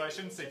in the city. So I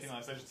shouldn't say It's just-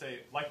 penalize, I should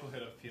say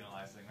likelihood of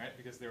penalizing, right?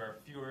 Because if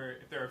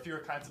there are fewer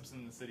concepts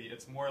in the city,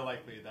 it's more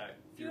likely that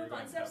Fewer you're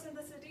going to concepts have, in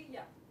the city,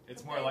 yeah.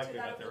 it's more Compared to likely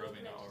that of there the will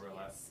be no local entity,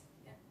 overlap.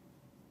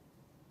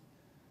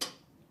 yes.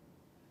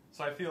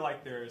 So I feel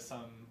like there is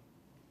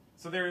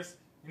there's,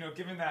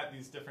 given that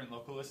these different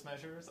localist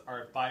measures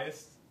are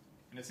biased,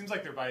 and it seems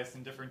like they're biased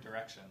in different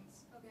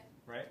directions, Okay.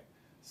 right?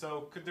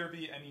 So could there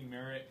be any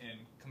merit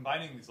in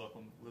combining these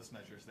localist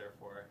measures,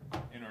 therefore,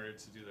 in order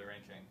to do the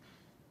ranking?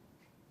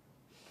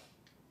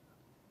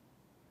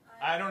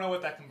 I don't know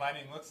what that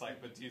combining looks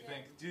like, but do you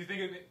think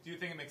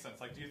it makes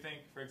sense? Like, do you think,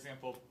 for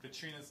example,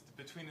 between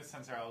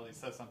centrality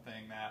says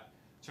something that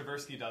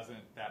Tversky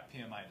doesn't, that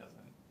PMI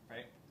doesn't,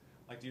 right?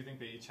 Like, do you think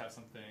they each have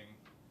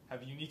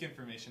unique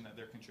information that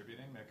they're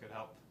contributing that could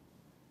help?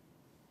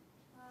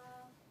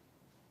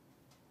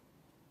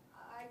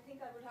 I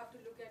think I would have to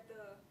look at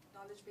the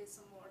knowledge base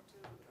some more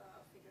to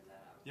figure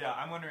that out. Yeah,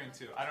 I'm wondering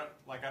too. I don't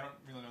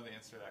really know the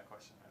answer to that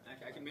question.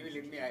 Actually,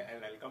 maybe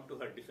I'll come to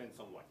her defense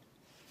somewhat.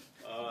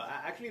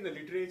 Actually, in the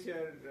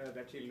literature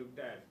that she looked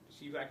at,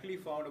 she actually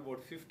found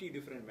about 50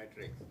 different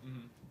metrics.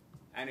 Mm-hmm.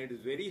 And it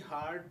is very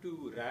hard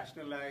to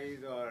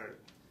rationalize or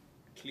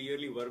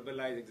clearly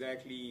verbalize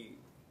exactly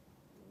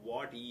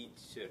what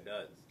each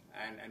does.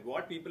 And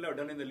what people have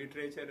done in the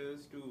literature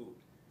is to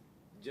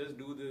just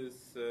do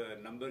this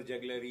number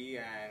jugglery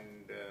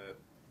and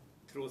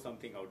throw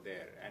something out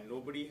there. And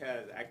nobody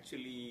has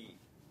actually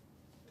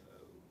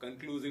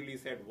conclusively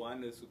said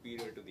one is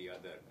superior to the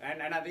other.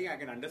 And I think I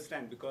can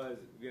understand, because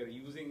we are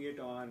using it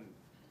on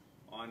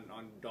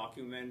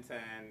documents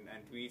and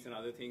tweets and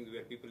other things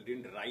where people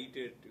didn't write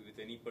it with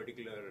any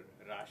particular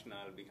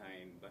rationale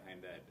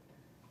behind that.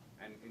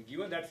 And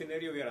given that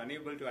scenario, we are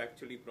unable to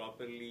actually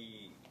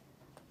properly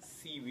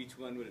see which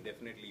one will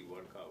definitely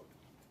work out.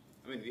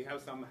 I mean, we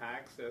have some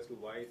hacks as to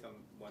why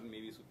one may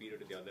be superior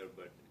to the other,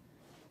 but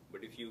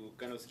if you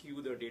kind of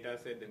skew the data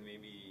set, then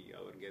maybe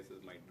our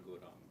guesses might go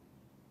wrong.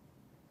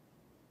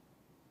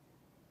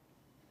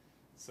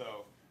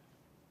 So,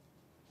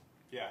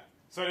 yeah.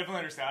 So I definitely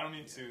understand. I don't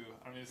mean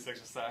to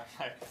suggest that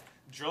I'm like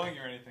drilling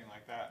you or anything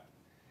like that.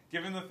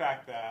 Given the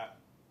fact that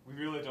we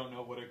really don't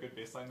know what a good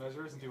baseline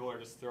measure is, and people are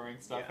just throwing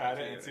stuff at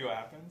it and see what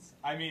happens.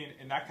 I mean,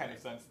 in that kind of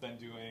sense, then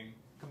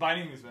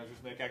combining these measures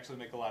actually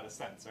make a lot of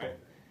sense, right?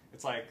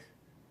 It's like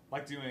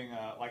doing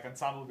like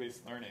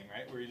ensemble-based learning,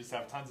 right? Where you just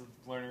have tons of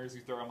learners,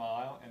 you throw them all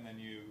out, and then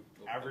you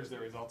average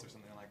their results or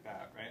something like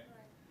that, right?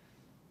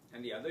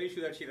 And the other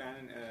issue that she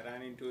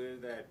ran into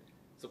is that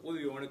suppose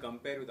we want to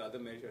compare with other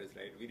measures,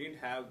 right? We didn't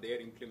have their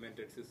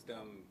implemented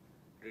system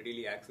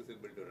readily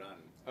accessible to run.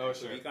 Oh,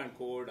 so sure. we can't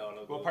code all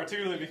of those. Well,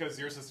 particularly because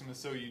your system is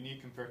so unique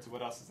compared to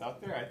what else is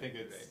out there, I think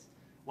it's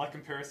like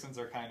comparisons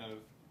are kind of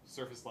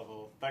surface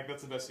level.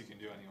 That's the best you can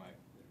do anyway,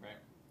 right?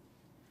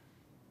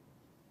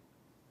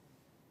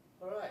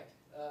 All right.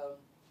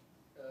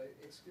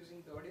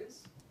 Excusing the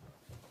audience.